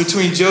problems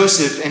between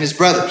Joseph and his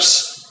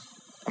brothers.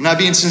 I'm not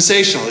being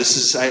sensational.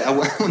 I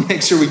want to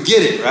make sure we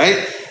get it,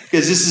 right?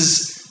 Because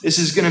this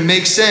is going to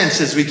make sense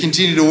as we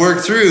continue to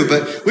work through.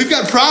 But we've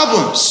got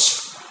problems.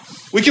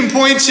 We can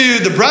point to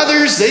the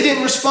brothers. They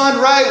didn't respond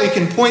right. We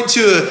can point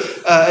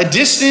to a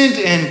distant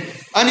and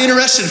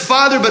uninterested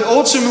father. But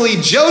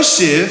ultimately,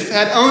 Joseph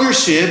had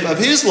ownership of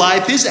his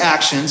life, his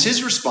actions,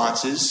 his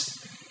responses.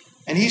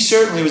 And he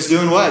certainly was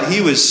doing what?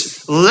 He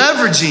was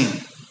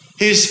leveraging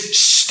his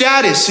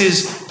status,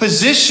 his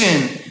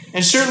position,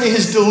 and certainly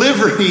his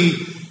delivery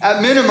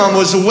at minimum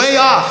was way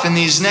off in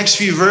these next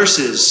few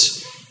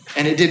verses.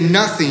 And it did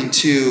nothing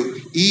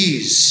to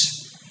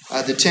ease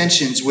the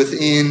tensions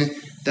within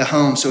the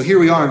home. So here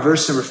we are in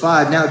verse number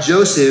 5. Now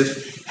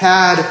Joseph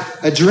had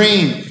a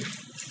dream.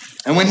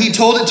 And when he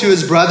told it to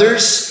his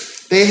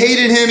brothers, they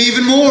hated him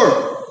even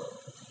more.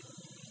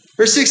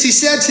 Verse 6, he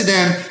said to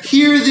them,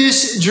 "Hear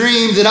this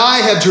dream that I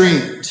have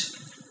dreamed.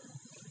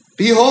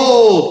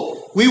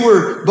 Behold, we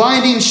were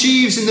binding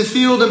sheaves in the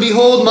field, and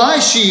behold, my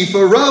sheaf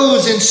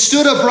arose and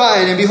stood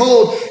upright, and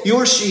behold,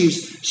 your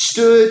sheaves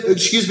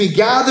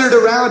gathered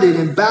around it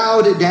and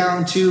bowed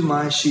down to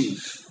my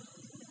sheaf."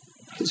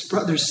 His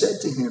brothers said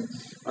to him,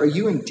 "Are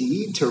you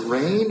indeed to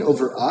reign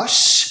over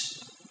us?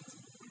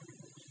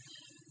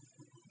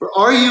 Or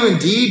are you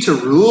indeed to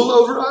rule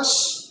over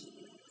us?"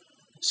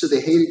 So they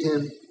hated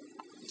him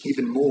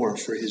even more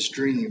for his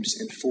dreams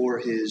and for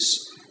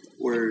his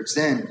words.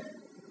 Then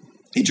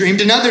he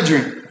dreamed another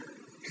dream.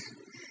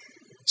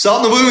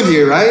 Salt in the wound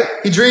here, right?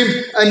 He dreamed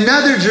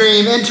another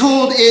dream and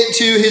told it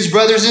to his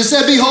brothers and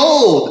said,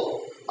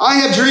 "Behold, I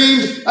have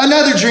dreamed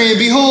another dream.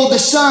 Behold, the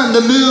sun,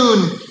 the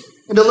moon,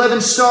 and 11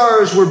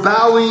 stars were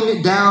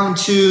bowing down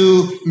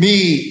to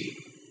me."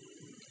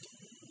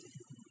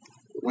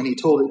 But when he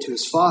told it to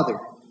his father,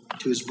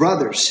 to his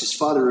brothers, his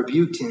father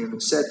rebuked him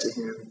and said to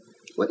him,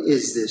 "What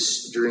is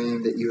this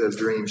dream that you have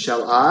dreamed?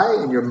 Shall I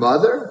and your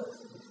mother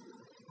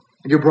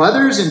and your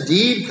brothers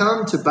indeed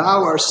come to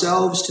bow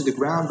ourselves to the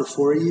ground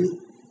before you?"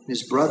 And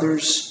his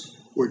brothers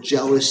were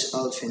jealous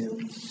of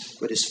him,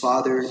 but his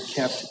father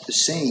kept the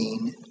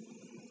saying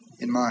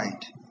in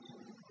mind.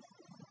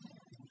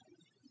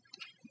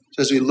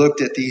 So as we looked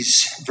at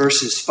these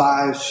verses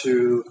 5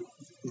 through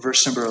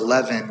verse number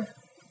 11,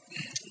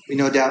 we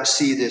no doubt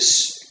see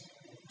this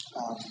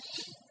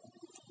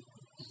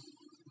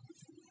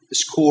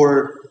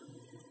core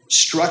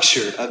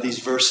structure of these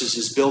verses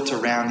is built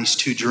around these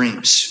two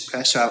dreams.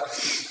 Okay, so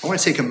I want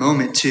to take a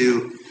moment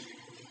to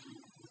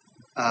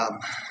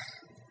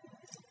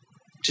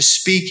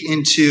speak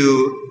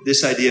into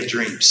this idea of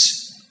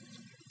dreams.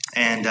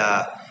 And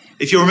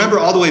if you'll remember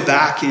all the way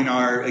back in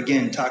our,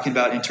 again, talking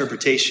about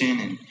interpretation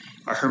and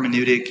our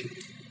hermeneutic,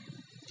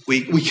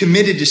 we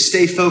committed to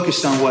stay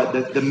focused on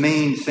what? The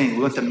main thing.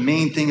 We want the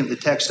main thing of the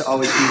text to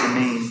always be the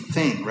main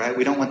thing, right?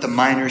 We don't want the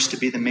minors to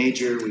be the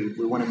major.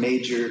 We want to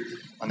major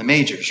on the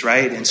majors,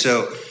 right? And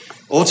so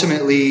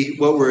ultimately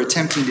what we're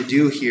attempting to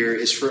do here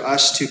is for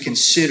us to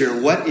consider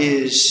what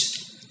is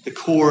the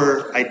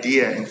core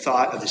idea and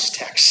thought of this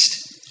text.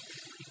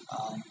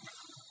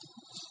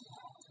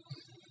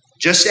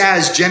 Just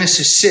as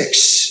Genesis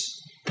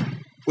 6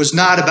 was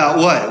not about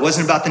what? It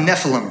wasn't about the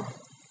Nephilim.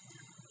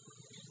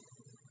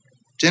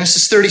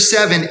 Genesis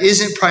 37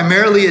 isn't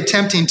primarily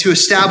attempting to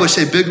establish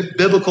a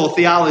biblical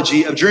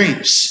theology of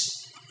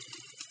dreams.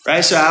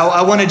 Right? So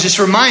I want to just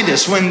remind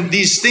us, when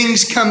these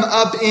things come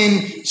up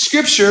in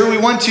Scripture, we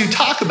want to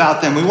talk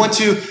about them. We want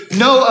to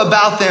know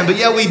about them, but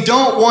yet we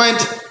don't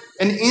want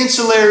an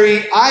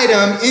ancillary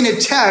item in a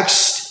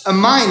text, a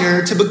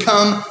minor, to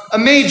become a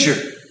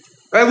major.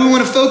 Right? We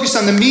want to focus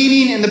on the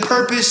meaning and the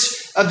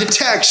purpose of the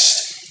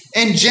text.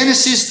 And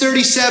Genesis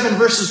 37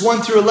 verses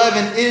 1 through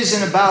 11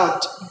 isn't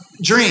about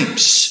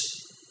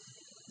dreams.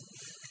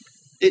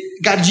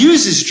 God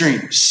uses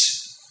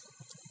dreams,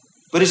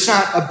 but it's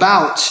not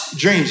about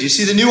dreams. You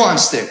see the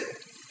nuance there.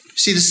 You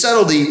see the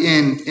subtlety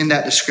in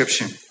that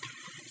description.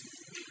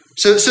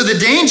 So the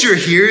danger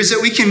here is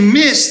that we can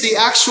miss the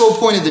actual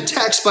point of the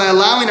text by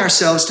allowing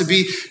ourselves to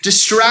be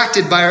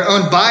distracted by our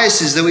own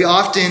biases that we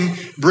often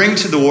bring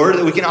to the word,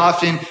 that we can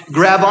often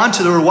grab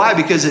onto the word. Why?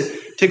 Because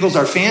it tickles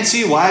our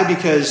fancy. Why?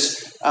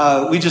 Because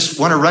we just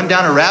want to run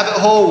down a rabbit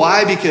hole.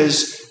 Why?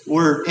 Because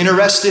we're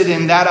interested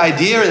in that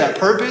idea or that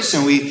purpose,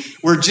 and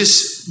we're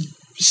just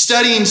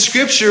studying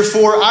Scripture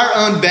for our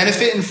own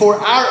benefit and for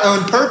our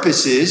own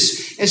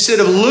purposes, instead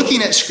of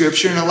looking at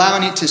Scripture and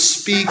allowing it to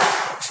speak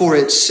for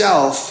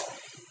itself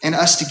and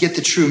us to get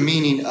the true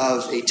meaning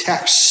of a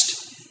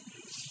text.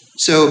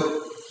 So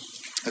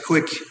A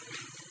quick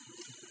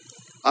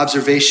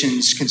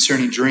observations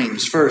concerning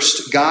dreams.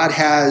 First, God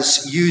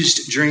has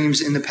used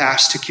dreams in the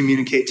past to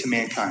communicate to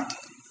mankind.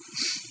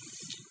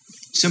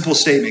 Simple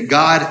statement.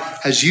 God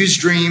has used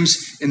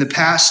dreams in the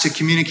past to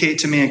communicate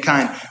to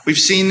mankind. We've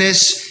seen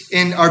this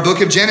in our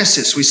book of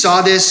Genesis. We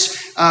saw this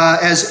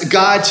as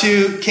God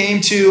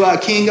came to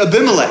King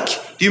Abimelech.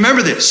 Do you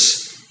remember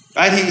this?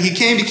 Right? He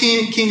came to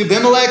King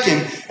Abimelech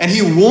and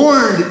he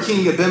warned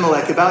King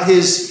Abimelech about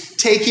his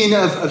taking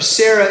of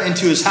Sarah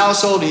into his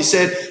household. And he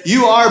said,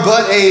 "You are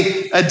but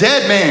a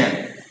dead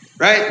man."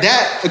 Right?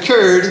 That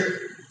occurred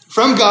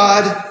from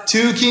God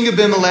to King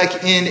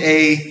Abimelech in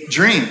a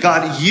dream.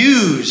 God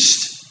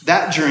used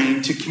that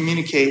dream to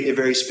communicate a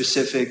very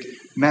specific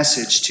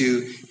message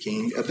to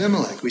King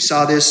Abimelech. We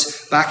saw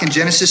this back in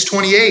Genesis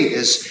 28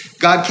 as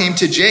God came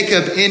to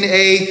Jacob in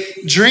a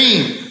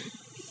dream.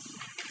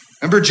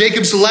 Remember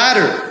Jacob's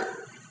ladder?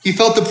 He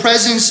felt the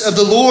presence of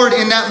the Lord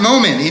in that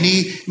moment, and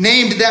he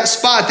named that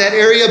spot, that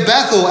area,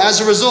 Bethel as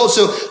a result.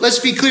 So let's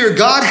be clear.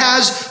 God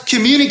has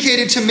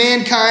communicated to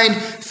mankind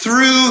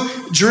through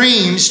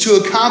dreams to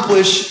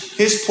accomplish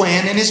his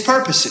plan and his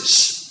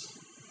purposes.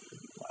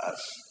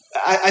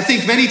 I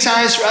think many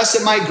times for us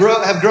that might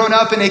have grown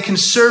up in a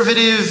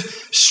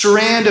conservative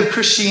strand of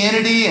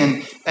Christianity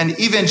and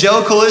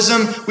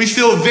evangelicalism, we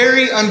feel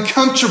very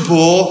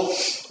uncomfortable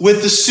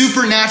with the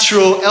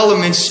supernatural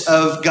elements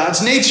of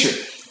God's nature.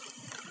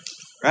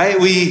 Right?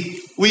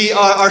 We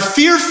are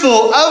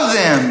fearful of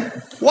them.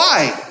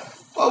 Why?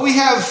 Well, we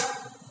have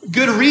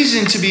good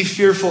reason to be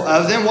fearful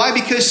of them. Why?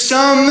 Because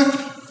some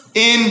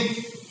in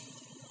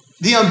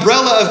the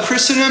umbrella of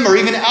Christendom or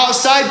even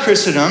outside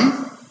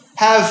Christendom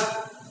have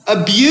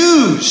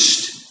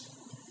abused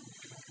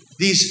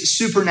these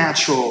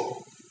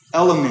supernatural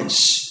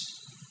elements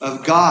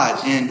of God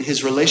and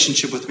his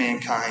relationship with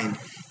mankind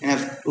and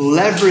have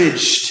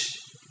leveraged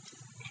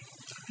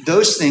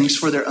those things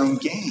for their own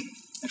gain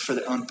and for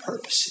their own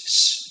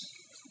purposes.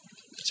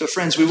 So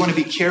friends, we want to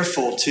be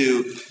careful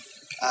to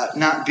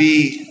not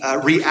be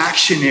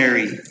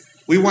reactionary.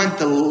 We want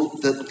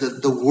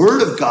the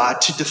Word of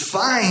God to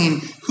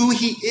define who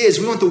he is.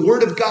 We want the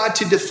Word of God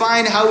to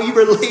define how he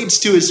relates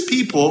to his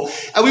people.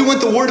 And we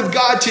want the Word of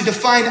God to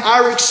define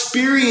our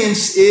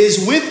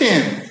experiences with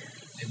him.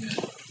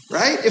 Amen.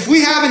 Right? If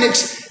we have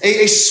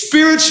a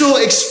spiritual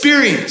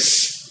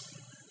experience,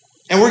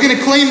 and we're going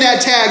to claim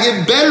that tag,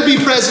 it better be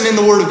present in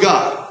the Word of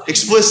God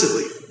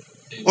explicitly.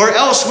 Or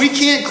else we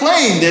can't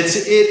claim that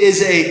it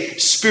is a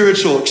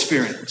spiritual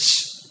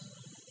experience.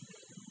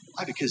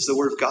 Why? Because the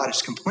Word of God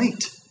is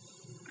complete.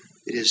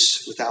 It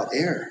is without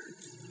error.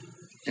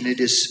 And it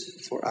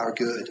is for our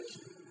good.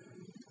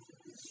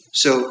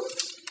 So,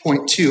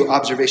 point 2,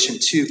 observation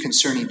 2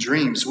 concerning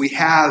dreams. We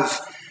have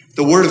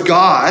the Word of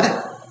God,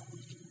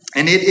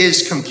 and it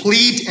is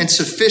complete and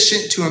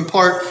sufficient to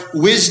impart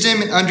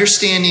wisdom and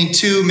understanding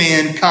to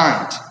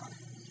mankind.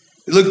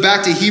 We look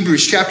back to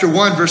Hebrews chapter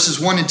 1, verses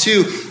 1 and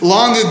 2.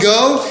 Long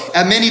ago,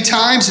 at many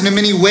times and in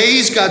many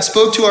ways, God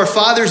spoke to our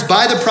fathers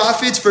by the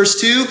prophets,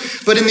 verse 2.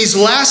 But in these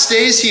last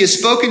days, he has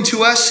spoken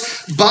to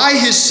us by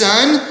his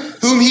Son,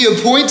 whom he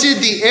appointed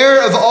the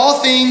heir of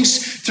all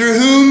things, through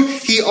whom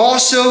he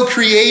also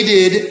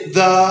created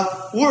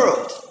the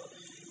world.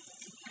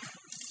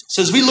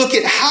 So as we look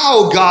at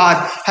how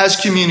God has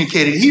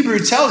communicated, Hebrew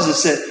tells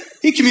us that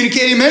he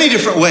communicated in many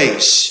different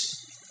ways.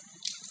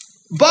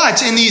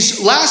 But in these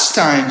last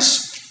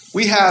times,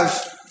 we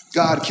have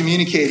God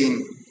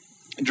communicating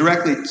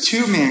directly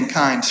to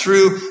mankind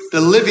through the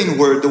living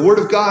Word, the Word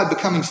of God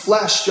becoming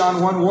flesh,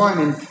 John 1:1,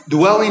 and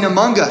dwelling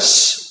among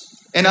us,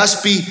 and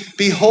us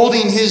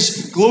beholding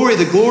his glory,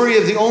 the glory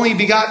of the only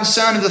begotten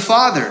Son of the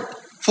Father,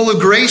 full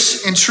of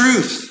grace and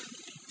truth.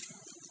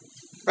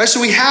 Right, so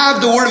we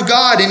have the Word of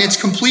God, and it's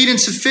complete and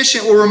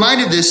sufficient. We're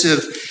reminded this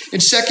of in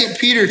 2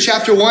 Peter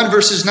chapter 1,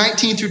 verses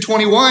 19 through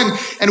 21.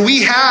 And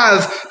we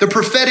have the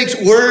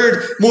prophetic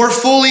word more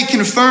fully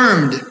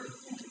confirmed,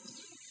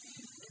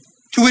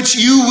 to which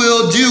you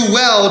will do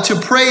well to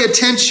pay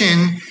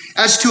attention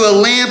as to a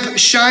lamp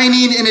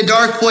shining in a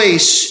dark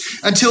place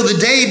until the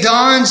day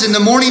dawns and the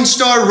morning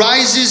star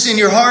rises in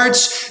your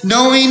hearts,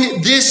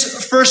 knowing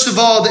this, first of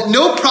all, that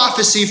no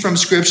prophecy from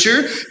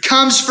Scripture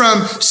comes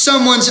from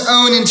someone's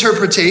own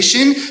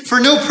interpretation, for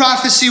no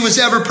prophecy was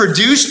ever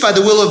produced by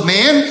the will of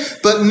man,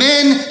 but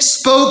men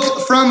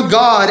spoke from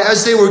God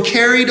as they were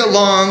carried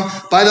along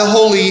by the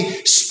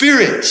Holy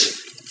Spirit.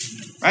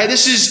 Right?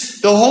 This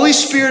is the Holy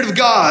Spirit of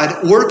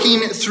God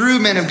working through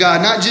men of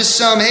God, not just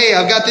some, hey,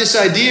 I've got this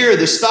idea or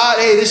this thought,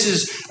 hey, this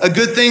is a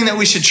good thing that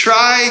we should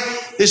try.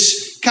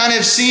 This kind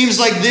of seems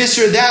like this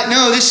or that.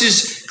 No, this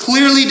is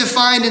clearly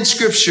defined in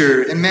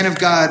Scripture, and men of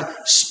God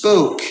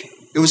spoke.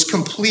 It was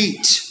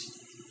complete.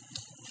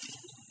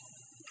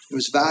 It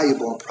was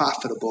valuable and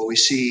profitable. We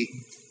see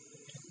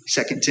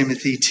 2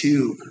 Timothy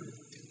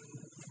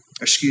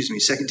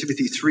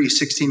 3,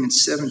 16 and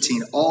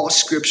 17. All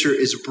Scripture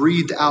is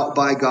breathed out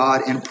by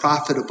God and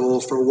profitable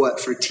for what?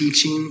 For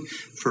teaching,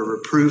 for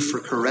reproof, for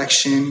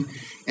correction,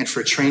 and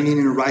for training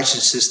in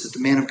righteousness, that the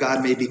man of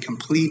God may be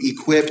complete,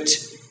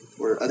 equipped,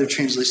 or other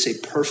translations say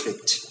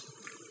perfect.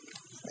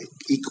 Right?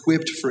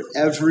 Equipped for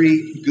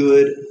every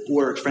good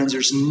work. Friends,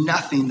 there's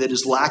nothing that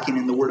is lacking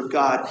in the Word of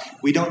God.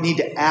 We don't need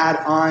to add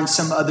on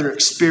some other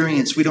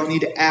experience. We don't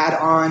need to add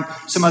on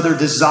some other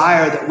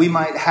desire that we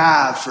might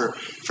have for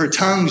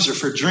tongues or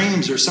for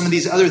dreams or some of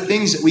these other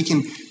things that we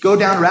can go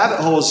down rabbit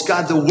holes.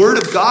 God, the Word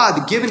of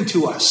God given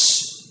to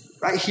us,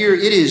 right here,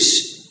 it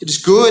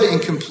is good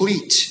and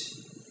complete.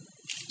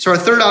 So our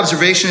third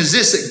observation is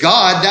this,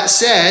 that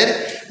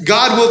said,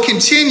 God will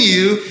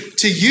continue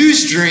to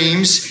use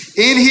dreams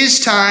in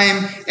his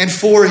time and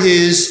for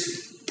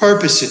his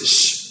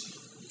purposes.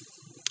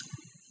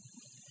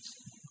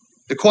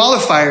 The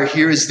qualifier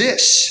here is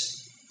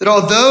this, that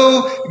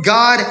although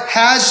God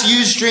has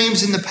used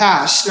dreams in the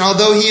past, and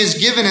although he has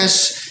given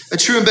us a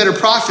true and better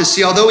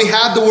prophecy, although we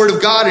have the Word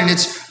of God and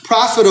it's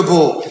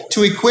profitable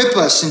to equip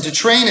us and to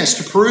train us,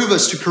 to prove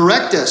us, to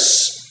correct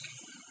us,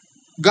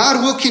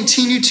 God will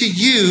continue to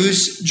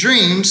use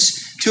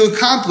dreams to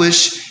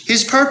accomplish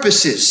his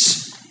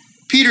purposes.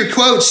 Peter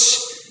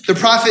quotes the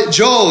prophet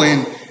Joel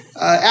in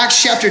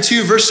Acts chapter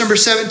 2, verse number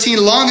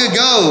 17. Long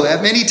ago,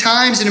 at many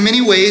times and in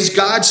many ways,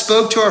 God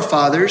spoke to our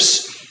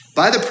fathers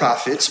by the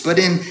prophets, but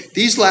in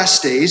these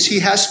last days,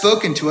 he has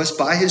spoken to us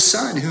by his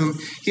Son, whom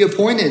he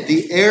appointed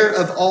the heir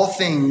of all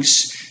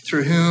things,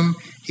 through whom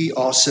he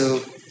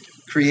also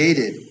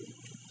created.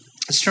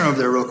 Let's turn over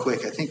there real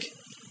quick. I think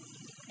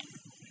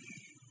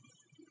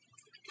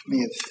I may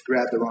have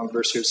grabbed the wrong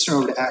verse here. Let's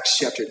turn over to Acts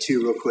chapter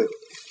 2 real quick.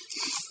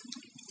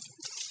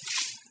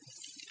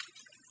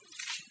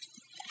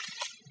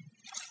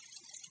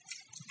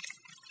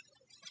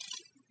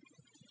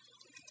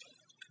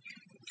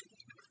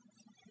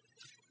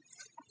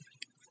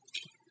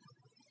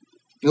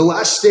 In the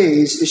last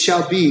days it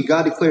shall be,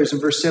 God declares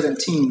in verse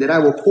 17, that I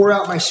will pour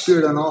out my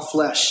Spirit on all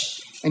flesh,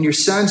 and your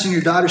sons and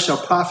your daughters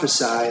shall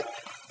prophesy,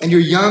 and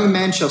your young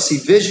men shall see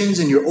visions,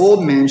 and your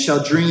old men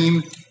shall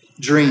dream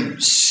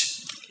dreams.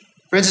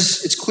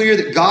 Friends, it's clear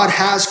that God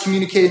has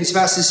communicated in the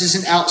past. This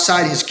isn't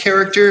outside his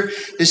character.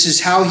 This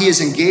is how he has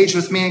engaged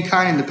with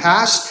mankind in the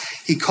past.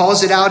 He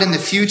calls it out in the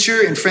future.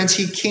 And friends,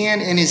 he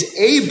can and is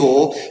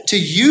able to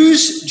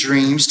use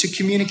dreams to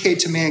communicate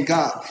to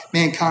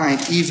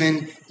mankind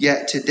even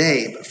yet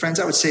today. But friends,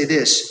 I would say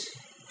this.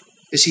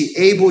 Is he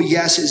able?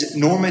 Yes. Is it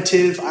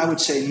normative? I would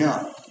say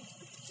no.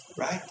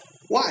 Right?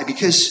 Why?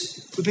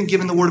 Because we've been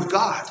given the Word of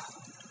God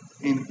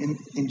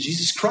in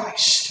Jesus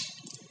Christ.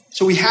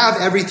 So we have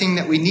everything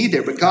that we need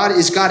there. But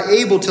is God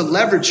able to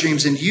leverage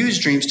dreams and use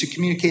dreams to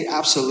communicate?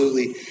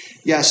 Absolutely,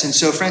 yes. And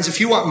so, friends,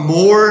 if you want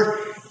more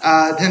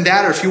than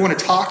that, or if you want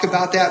to talk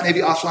about that, maybe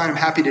offline, I'm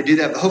happy to do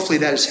that. But hopefully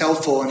that is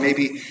helpful and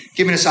maybe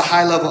giving us a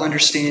high-level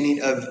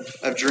understanding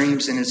of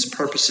dreams and its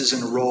purposes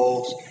and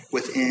roles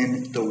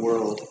within the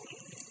world.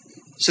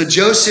 So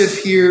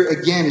Joseph here,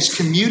 again, is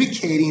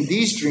communicating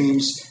these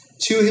dreams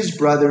to his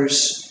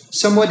brothers,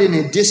 somewhat in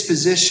a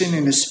disposition,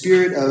 in a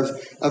spirit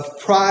of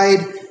pride.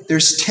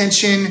 There's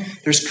tension,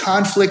 there's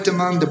conflict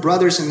among the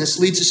brothers, and this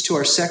leads us to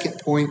our second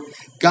point.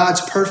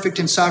 God's perfect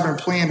and sovereign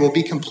plan will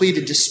be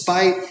completed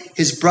despite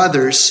his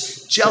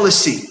brothers'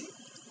 jealousy.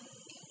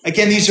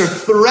 Again, these are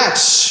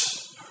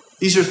threats.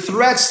 These are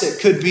threats that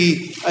could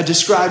be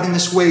described in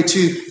this way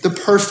to the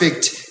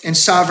perfect and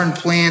sovereign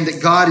plan that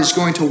God is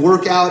going to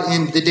work out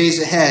in the days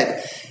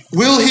ahead.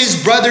 Will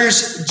his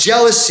brothers'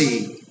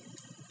 jealousy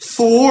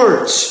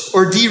thwart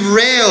or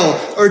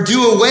derail or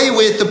do away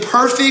with the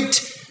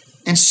perfect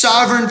and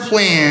sovereign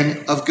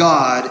plan of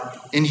God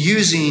in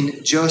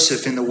using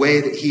Joseph in the way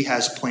that he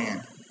has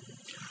planned?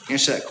 The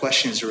answer to that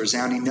question is a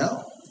resounding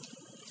no.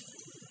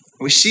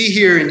 We see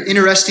here an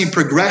interesting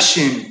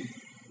progression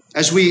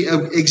as we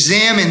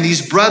examine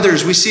these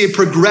brothers. We see a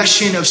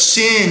progression of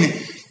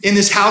sin in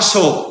this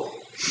household.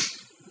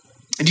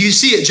 And do you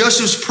see it?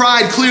 Joseph's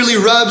pride clearly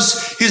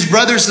rubs his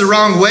brothers the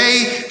wrong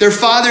way. Their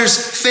father's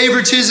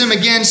favoritism,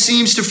 again,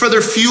 seems to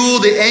further fuel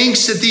the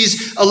angst that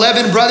these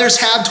 11 brothers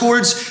have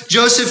towards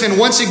Joseph. And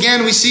once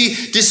again, we see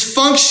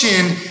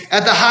dysfunction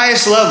at the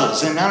highest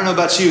levels. And I don't know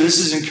about you, this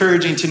is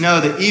encouraging to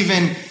know that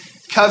even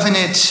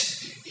covenant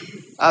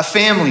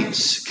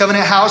families,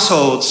 covenant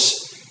households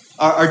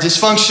are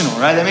dysfunctional,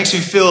 right? That makes me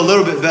feel a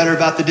little bit better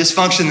about the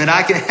dysfunction that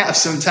I can have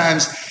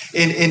sometimes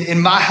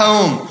in my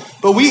home.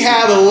 But we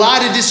have a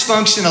lot of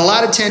dysfunction, a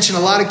lot of tension, a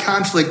lot of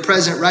conflict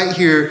present right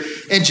here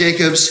in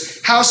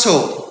Jacob's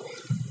household.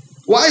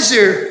 Why is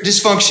there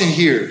dysfunction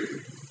here?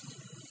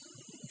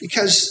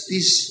 Because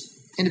these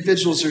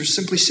individuals are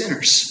simply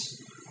sinners.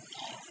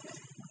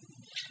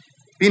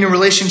 Being in a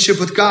relationship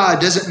with God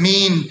doesn't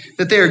mean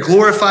that they are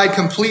glorified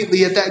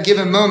completely at that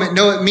given moment.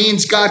 No, it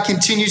means God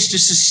continues to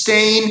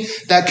sustain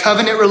that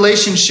covenant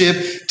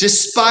relationship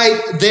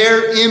despite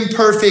their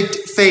imperfect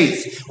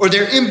faith or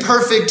their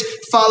imperfect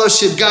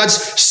fellowship. God's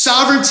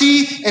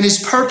sovereignty and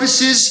his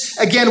purposes,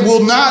 again,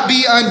 will not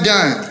be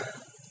undone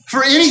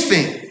for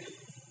anything.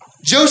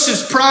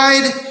 Joseph's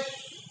pride,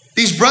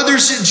 these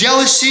brothers'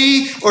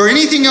 jealousy, or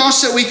anything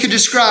else that we could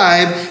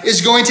describe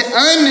is going to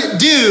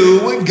undo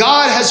what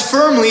God has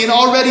firmly and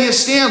already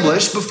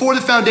established before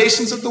the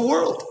foundations of the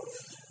world.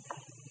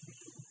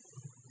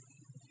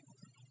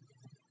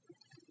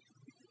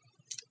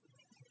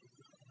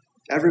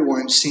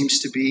 Everyone seems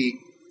to be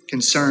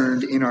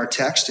concerned in our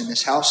text in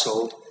this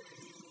household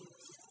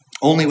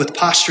only with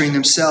posturing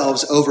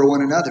themselves over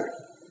one another.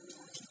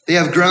 They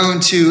have grown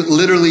to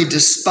literally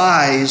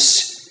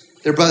despise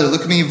their brother.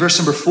 Look at me in verse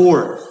number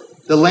 4,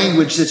 the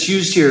language that's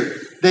used here.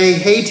 They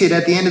hated,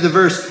 at the end of the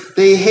verse,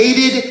 they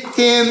hated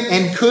him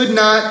and could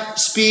not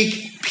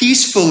speak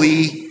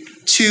peacefully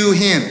to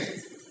him.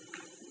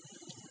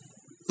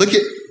 Look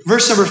at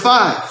verse number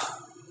 5.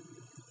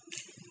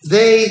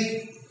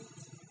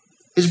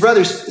 His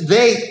brothers,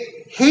 they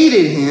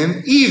hated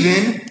him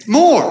even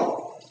more.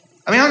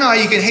 I don't know how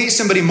you can hate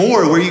somebody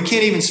more where you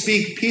can't even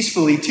speak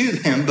peacefully to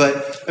them,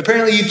 but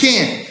apparently you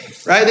can,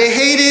 right? They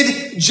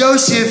hated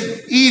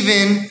Joseph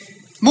even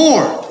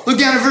more. Look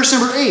down at verse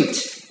number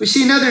 8. We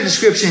see another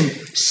description.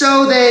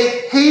 So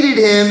they hated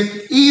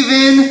him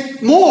even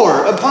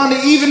more, upon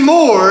the even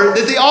more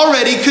that they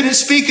already couldn't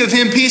speak of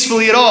him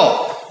peacefully at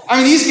all.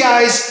 These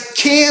guys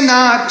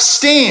cannot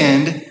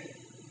stand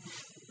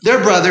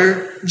their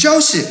brother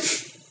Joseph.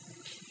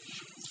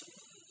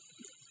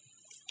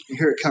 And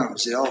here it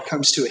comes. It all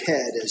comes to a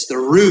head as the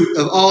root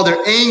of all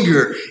their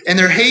anger and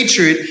their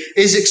hatred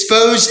is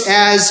exposed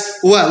as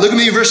what? Look at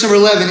me in verse number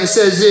 11. It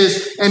says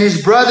this, and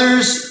his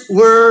brothers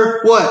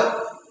were what?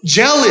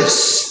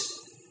 Jealous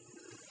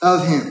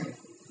of him.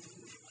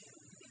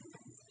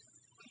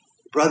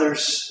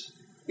 Brothers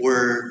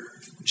were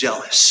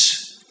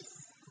jealous.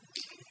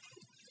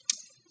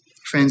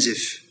 Friends,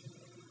 if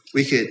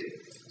we could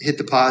hit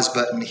the pause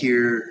button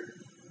here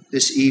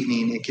this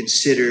evening and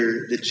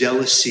consider the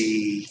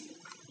jealousy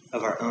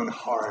of our own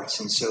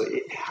hearts, and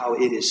how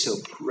it is so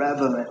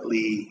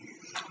prevalently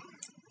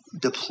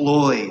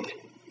deployed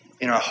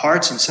in our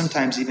hearts and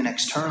sometimes even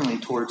externally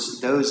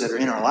towards those that are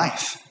in our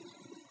life,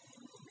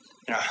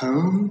 in our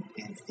home,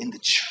 in the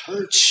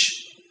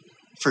church,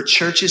 for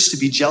churches to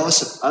be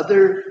jealous of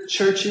other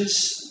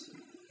churches,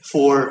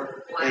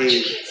 for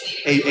a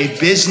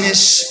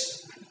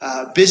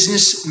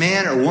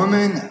businessman or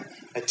woman,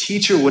 a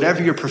teacher,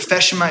 whatever your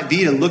profession might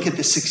be, to look at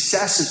the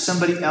success of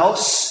somebody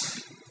else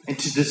and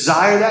to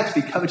desire that,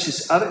 to be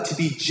covetous of it, to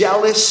be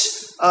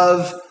jealous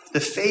of the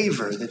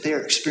favor that they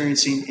are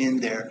experiencing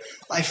in their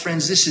life.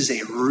 Friends, this is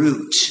a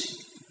root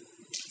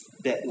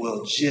that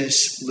will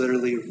just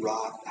literally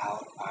rot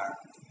out our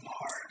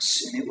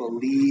hearts, and it will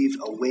leave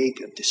a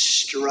wake of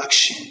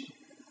destruction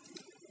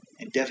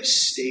and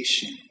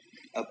devastation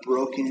of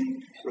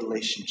broken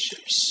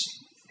relationships,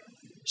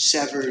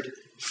 severed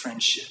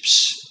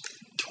friendships,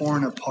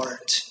 torn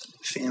apart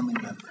family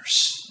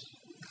members,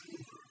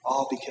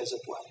 all because of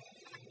what?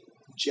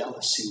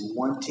 Jealousy,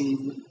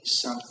 wanting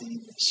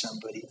something that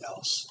somebody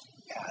else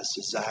has,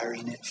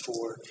 desiring it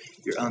for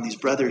your own. These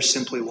brothers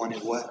simply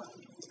wanted what?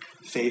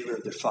 Favor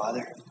of their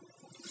father.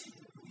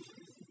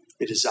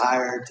 They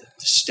desired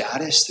the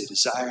status. They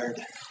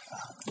desired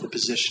the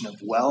position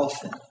of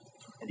wealth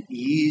and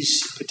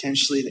ease,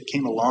 potentially, that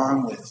came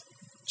along with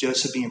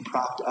Joseph being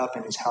propped up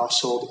in his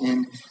household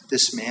in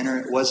this manner.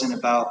 It wasn't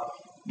about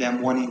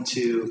them wanting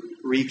to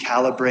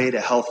recalibrate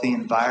a healthy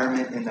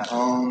environment in the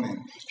home and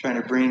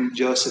trying to bring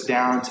Joseph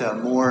down to a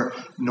more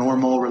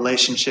normal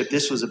relationship.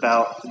 This was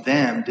about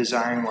them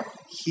desiring what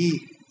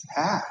he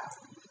had,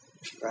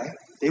 right?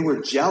 They were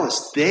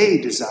jealous. They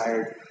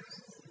desired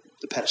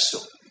the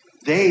pedestal.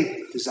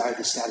 They desired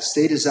the status.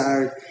 They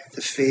desired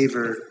the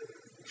favor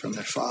from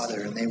their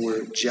father, and they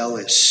were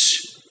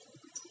jealous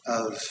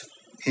of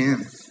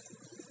him.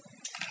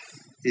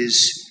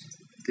 Is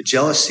the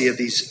jealousy of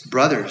these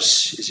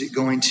brothers, is it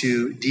going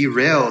to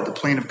derail the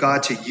plan of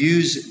God to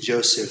use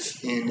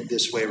Joseph in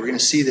this way? We're going to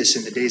see this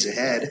in the days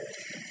ahead.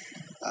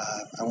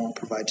 I won't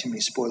provide too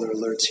many spoiler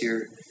alerts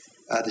here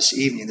this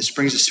evening. This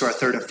brings us to our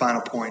third and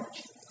final point.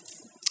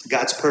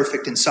 God's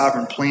perfect and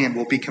sovereign plan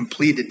will be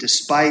completed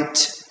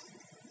despite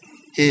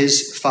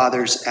his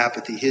father's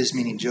apathy. His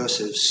meaning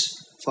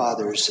Joseph's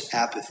father's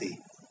apathy.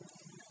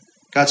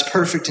 God's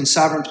perfect and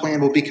sovereign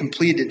plan will be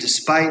completed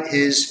despite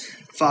his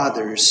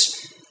father's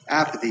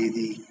apathy.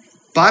 The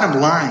bottom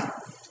line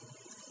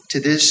to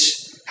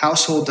this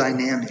household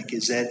dynamic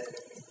is that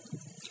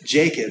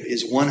Jacob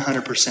is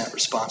 100%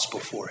 responsible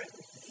for it.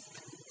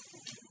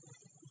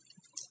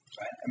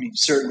 Right?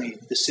 Certainly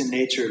the sin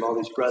nature of all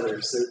these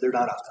brothers, they're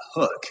not off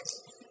the hook.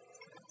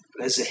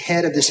 But as the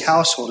head of this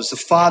household, as the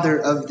father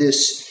of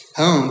this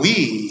home,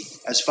 we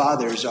as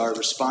fathers are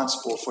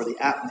responsible for the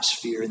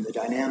atmosphere and the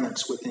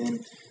dynamics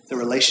within the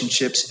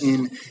relationships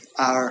in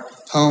our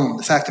home.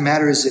 The fact of the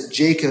matter is that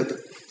Jacob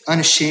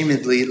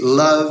unashamedly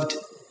loved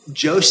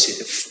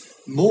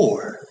Joseph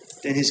more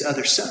than his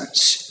other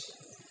sons.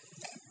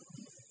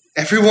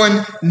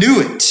 Everyone knew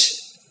it.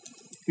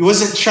 He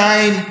wasn't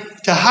trying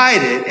to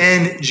hide it,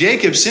 and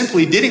Jacob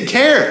simply didn't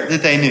care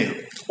that they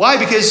knew. Why?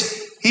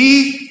 Because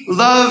he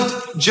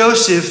loved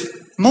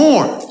Joseph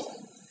more.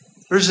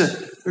 There's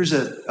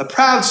a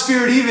proud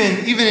spirit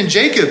even in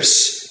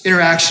Jacob's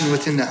interaction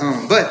within the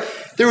home. But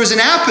there was an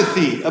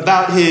apathy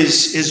about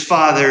his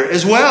father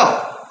as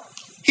well.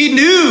 He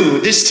knew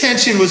this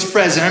tension was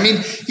present.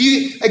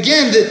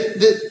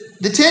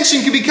 the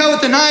tension could be cut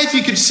with a knife.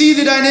 You could see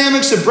the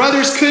dynamics. The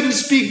brothers couldn't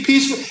speak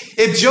peacefully.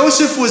 If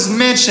Joseph was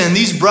mentioned,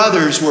 these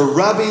brothers were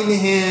rubbing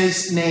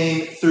his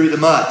name through the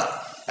mud.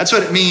 That's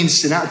what it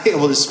means to not be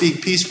able to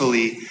speak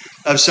peacefully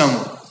of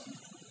someone,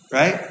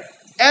 right?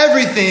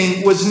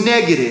 Everything was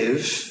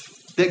negative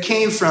that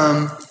came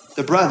from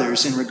the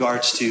brothers in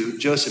regards to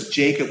Joseph.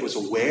 Jacob was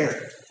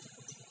aware.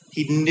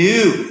 He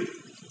knew.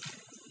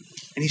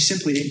 And he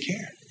simply didn't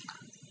care.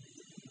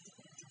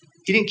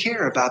 He didn't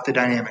care about the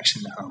dynamics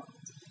in the home.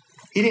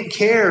 He didn't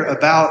care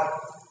about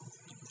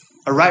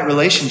a right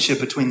relationship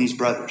between these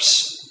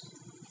brothers.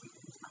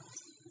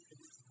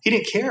 He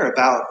didn't care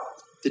about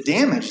the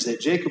damage that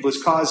Jacob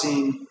was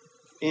causing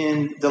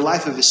in the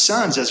life of his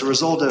sons as a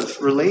result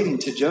of relating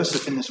to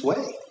Joseph in this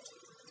way.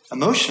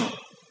 Emotionally,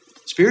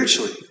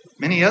 spiritually,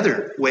 many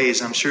other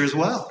ways, I'm sure, as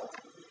well.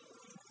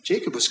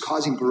 Jacob was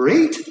causing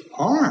great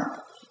harm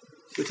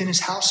within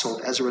his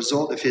household as a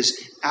result of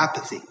his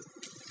apathy.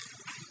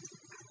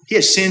 He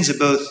has sins of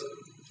both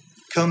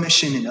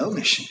commission and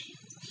omission.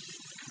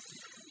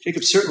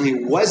 Jacob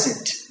certainly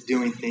wasn't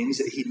doing things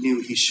that he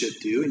knew he should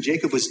do, and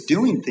Jacob was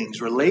doing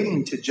things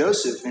relating to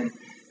Joseph in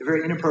a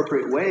very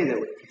inappropriate way that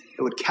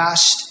would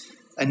cast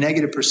a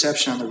negative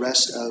perception on the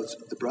rest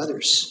of the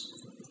brothers.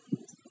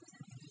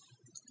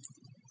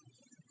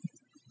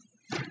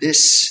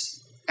 This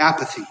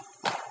apathy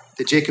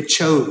that Jacob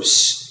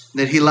chose,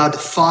 that he allowed to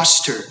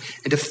foster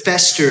and to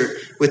fester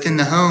within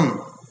the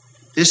home,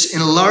 this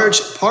in a large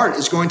part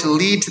is going to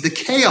lead to the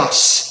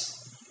chaos,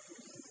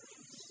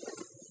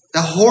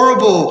 the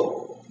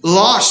horrible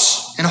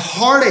loss and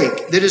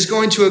heartache that is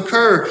going to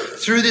occur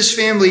through this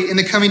family in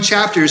the coming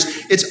chapters.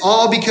 It's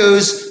all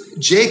because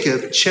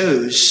Jacob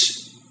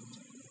chose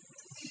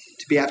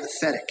to be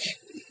apathetic.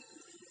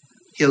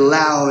 He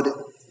allowed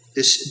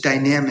this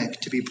dynamic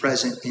to be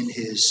present in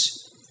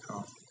his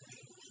home.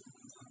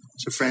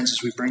 So friends,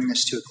 as we bring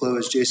this to a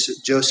close,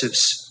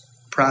 Joseph's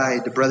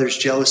pride, the brothers'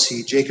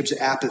 jealousy, Jacob's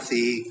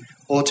apathy,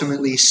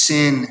 ultimately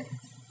sin,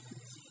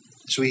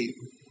 as we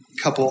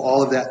couple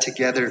all of that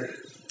together,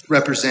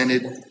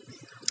 represented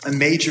a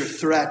major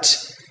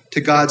threat to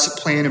God's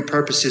plan and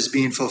purposes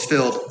being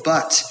fulfilled.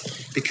 But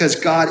because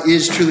God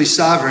is truly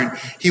sovereign,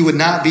 he would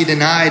not be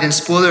denied. And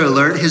spoiler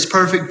alert, his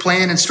perfect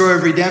plan and story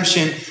of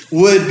redemption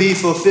would be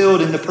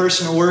fulfilled in the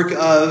personal work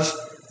of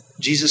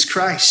Jesus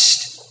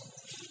Christ.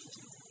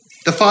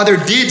 The Father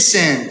did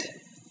send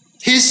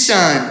his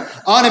Son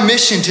on a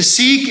mission to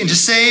seek and to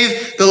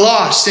save the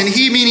lost. And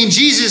he, meaning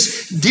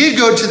Jesus, did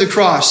go to the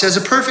cross as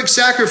a perfect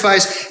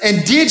sacrifice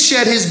and did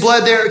shed his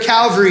blood there at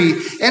Calvary.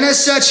 And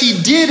as such,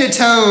 he did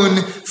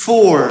atone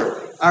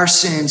for our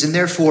sins and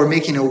therefore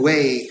making a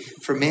way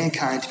for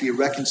mankind to be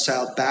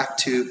reconciled back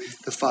to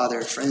the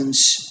Father.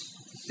 Friends,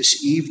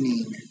 this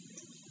evening,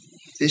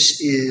 this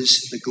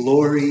is the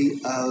glory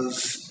of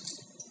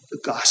the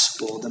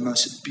gospel, the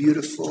most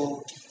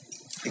beautiful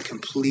and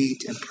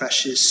complete and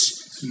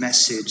precious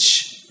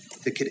message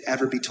that could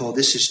ever be told.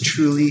 This is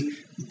truly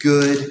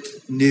good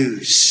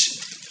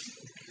news.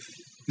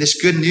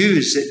 This good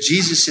news that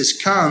Jesus has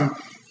come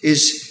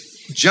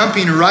is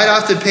jumping right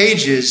off the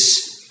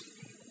pages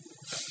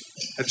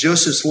of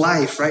Joseph's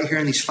life right here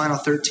in these final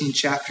 13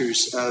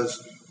 chapters of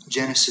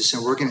Genesis,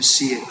 and we're going to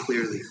see it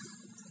clearly.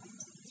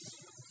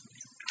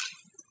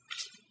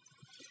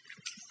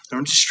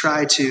 Don't just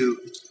try to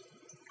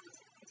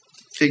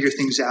figure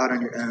things out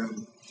on your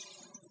own.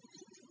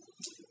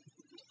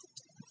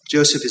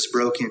 Joseph is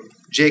broken.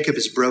 Jacob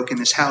is broken.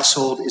 His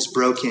household is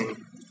broken.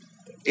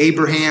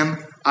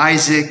 Abraham,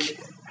 Isaac,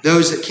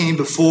 those that came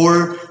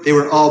before, they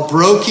were all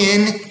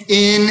broken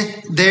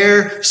in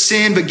their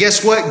sin. But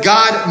guess what?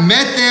 God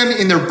met them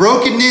in their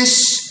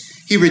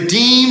brokenness. He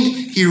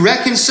redeemed, he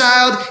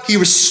reconciled, he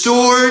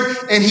restored,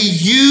 and he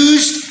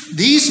used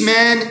these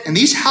men and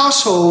these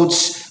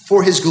households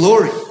for his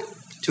glory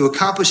to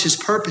accomplish his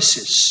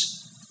purposes.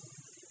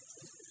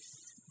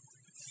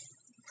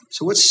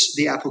 So what's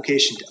the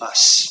application to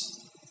us?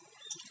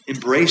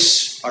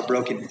 Embrace our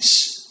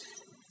brokenness.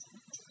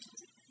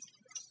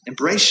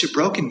 Embrace your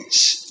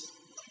brokenness.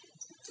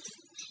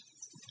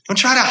 Don't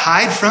try to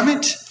hide from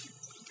it.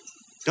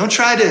 Don't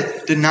try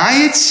to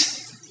deny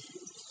it.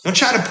 Don't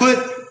try to put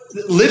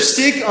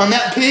lipstick on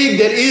that pig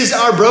that is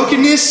our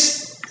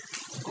brokenness,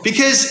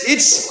 because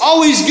it's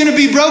always going to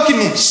be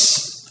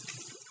brokenness.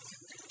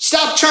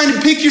 Stop trying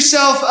to pick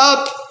yourself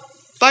up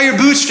by your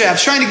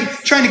bootstraps, trying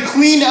to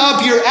clean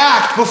up your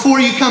act before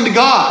you come to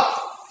God.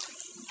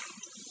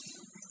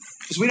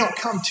 Because we don't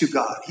come to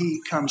God.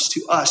 He comes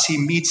to us. He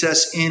meets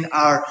us in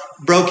our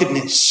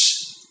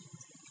brokenness.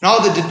 And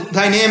all the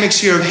dynamics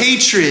here of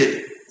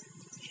hatred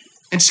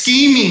and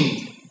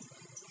scheming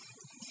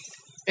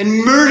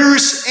and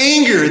murderous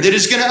anger that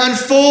is going to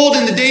unfold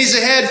in the days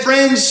ahead,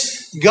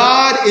 friends,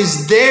 God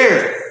is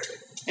there.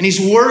 And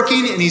he's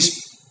working and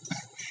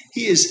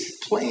he is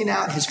playing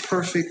out his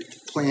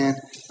perfect plan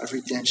of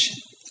redemption.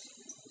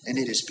 And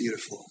it is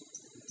beautiful.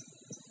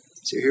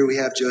 So here we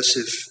have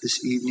Joseph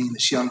this evening,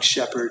 this young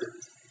shepherd,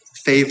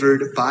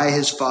 favored by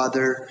his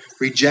father,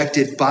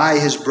 rejected by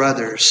his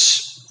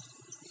brothers.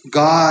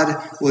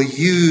 God will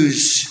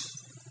use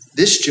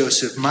this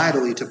Joseph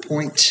mightily to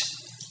point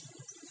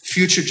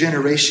future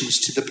generations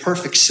to the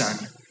perfect Son,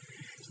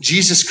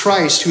 Jesus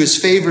Christ, who is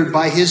favored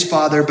by his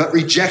Father, but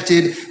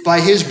rejected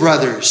by his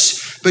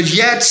brothers. But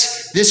yet,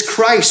 this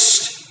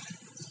Christ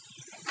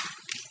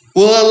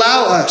will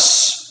allow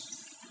us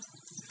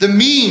the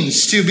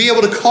means to be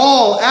able to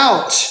call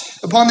out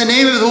upon the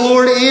name of the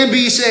Lord and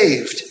be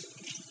saved.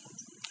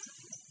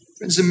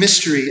 Friends, the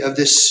mystery of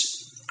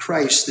this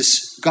Christ,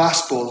 this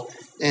gospel,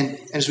 and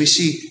as we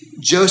see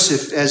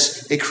Joseph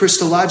as a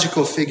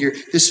Christological figure,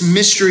 this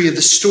mystery of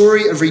the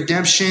story of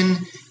redemption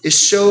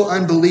is so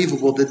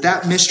unbelievable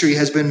that mystery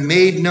has been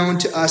made known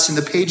to us in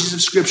the pages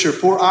of Scripture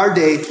for our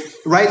day,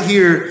 right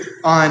here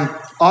on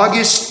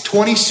August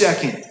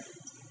 22nd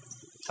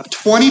of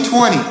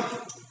 2020.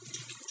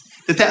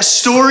 That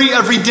story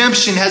of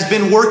redemption has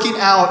been working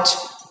out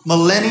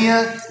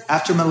millennia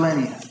after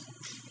millennia.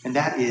 And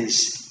that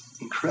is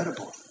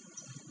incredible.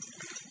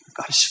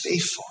 God is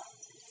faithful.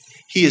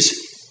 He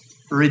is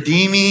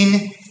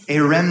redeeming a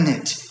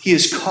remnant. He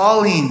is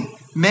calling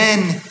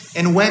men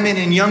and women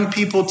and young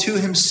people to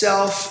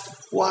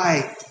himself.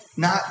 Why?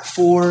 Not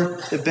for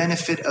the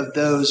benefit of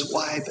those.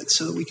 Why? But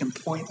so that we can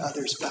point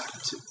others back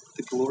to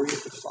the glory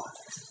of the Father.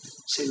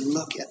 Say,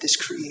 look at this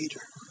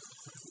Creator.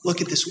 Look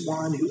at this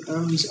one who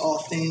owns all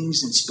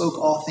things and spoke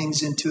all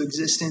things into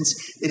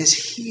existence. It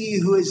is he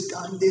who has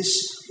done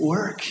this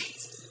work.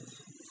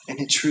 And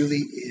it truly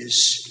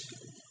is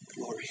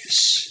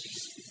glorious.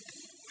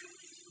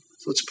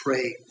 So let's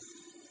pray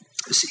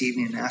this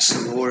evening and ask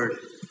the Lord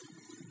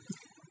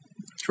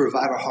to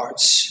revive our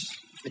hearts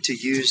and to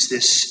use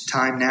this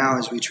time now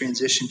as we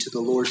transition to the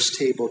Lord's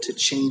table to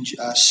change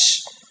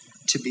us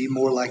to be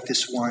more like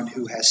this one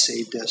who has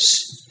saved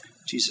us,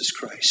 Jesus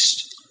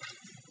Christ.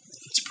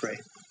 Let's pray.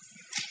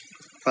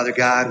 Father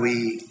God,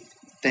 we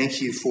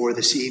thank you for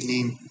this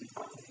evening.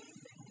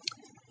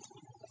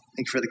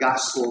 Thank you for the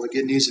gospel, the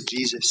good news of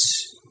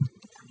Jesus.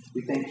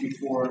 We thank you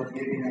for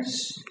giving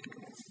us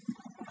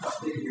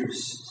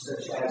figures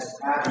such as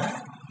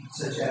Adam,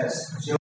 such as Joseph.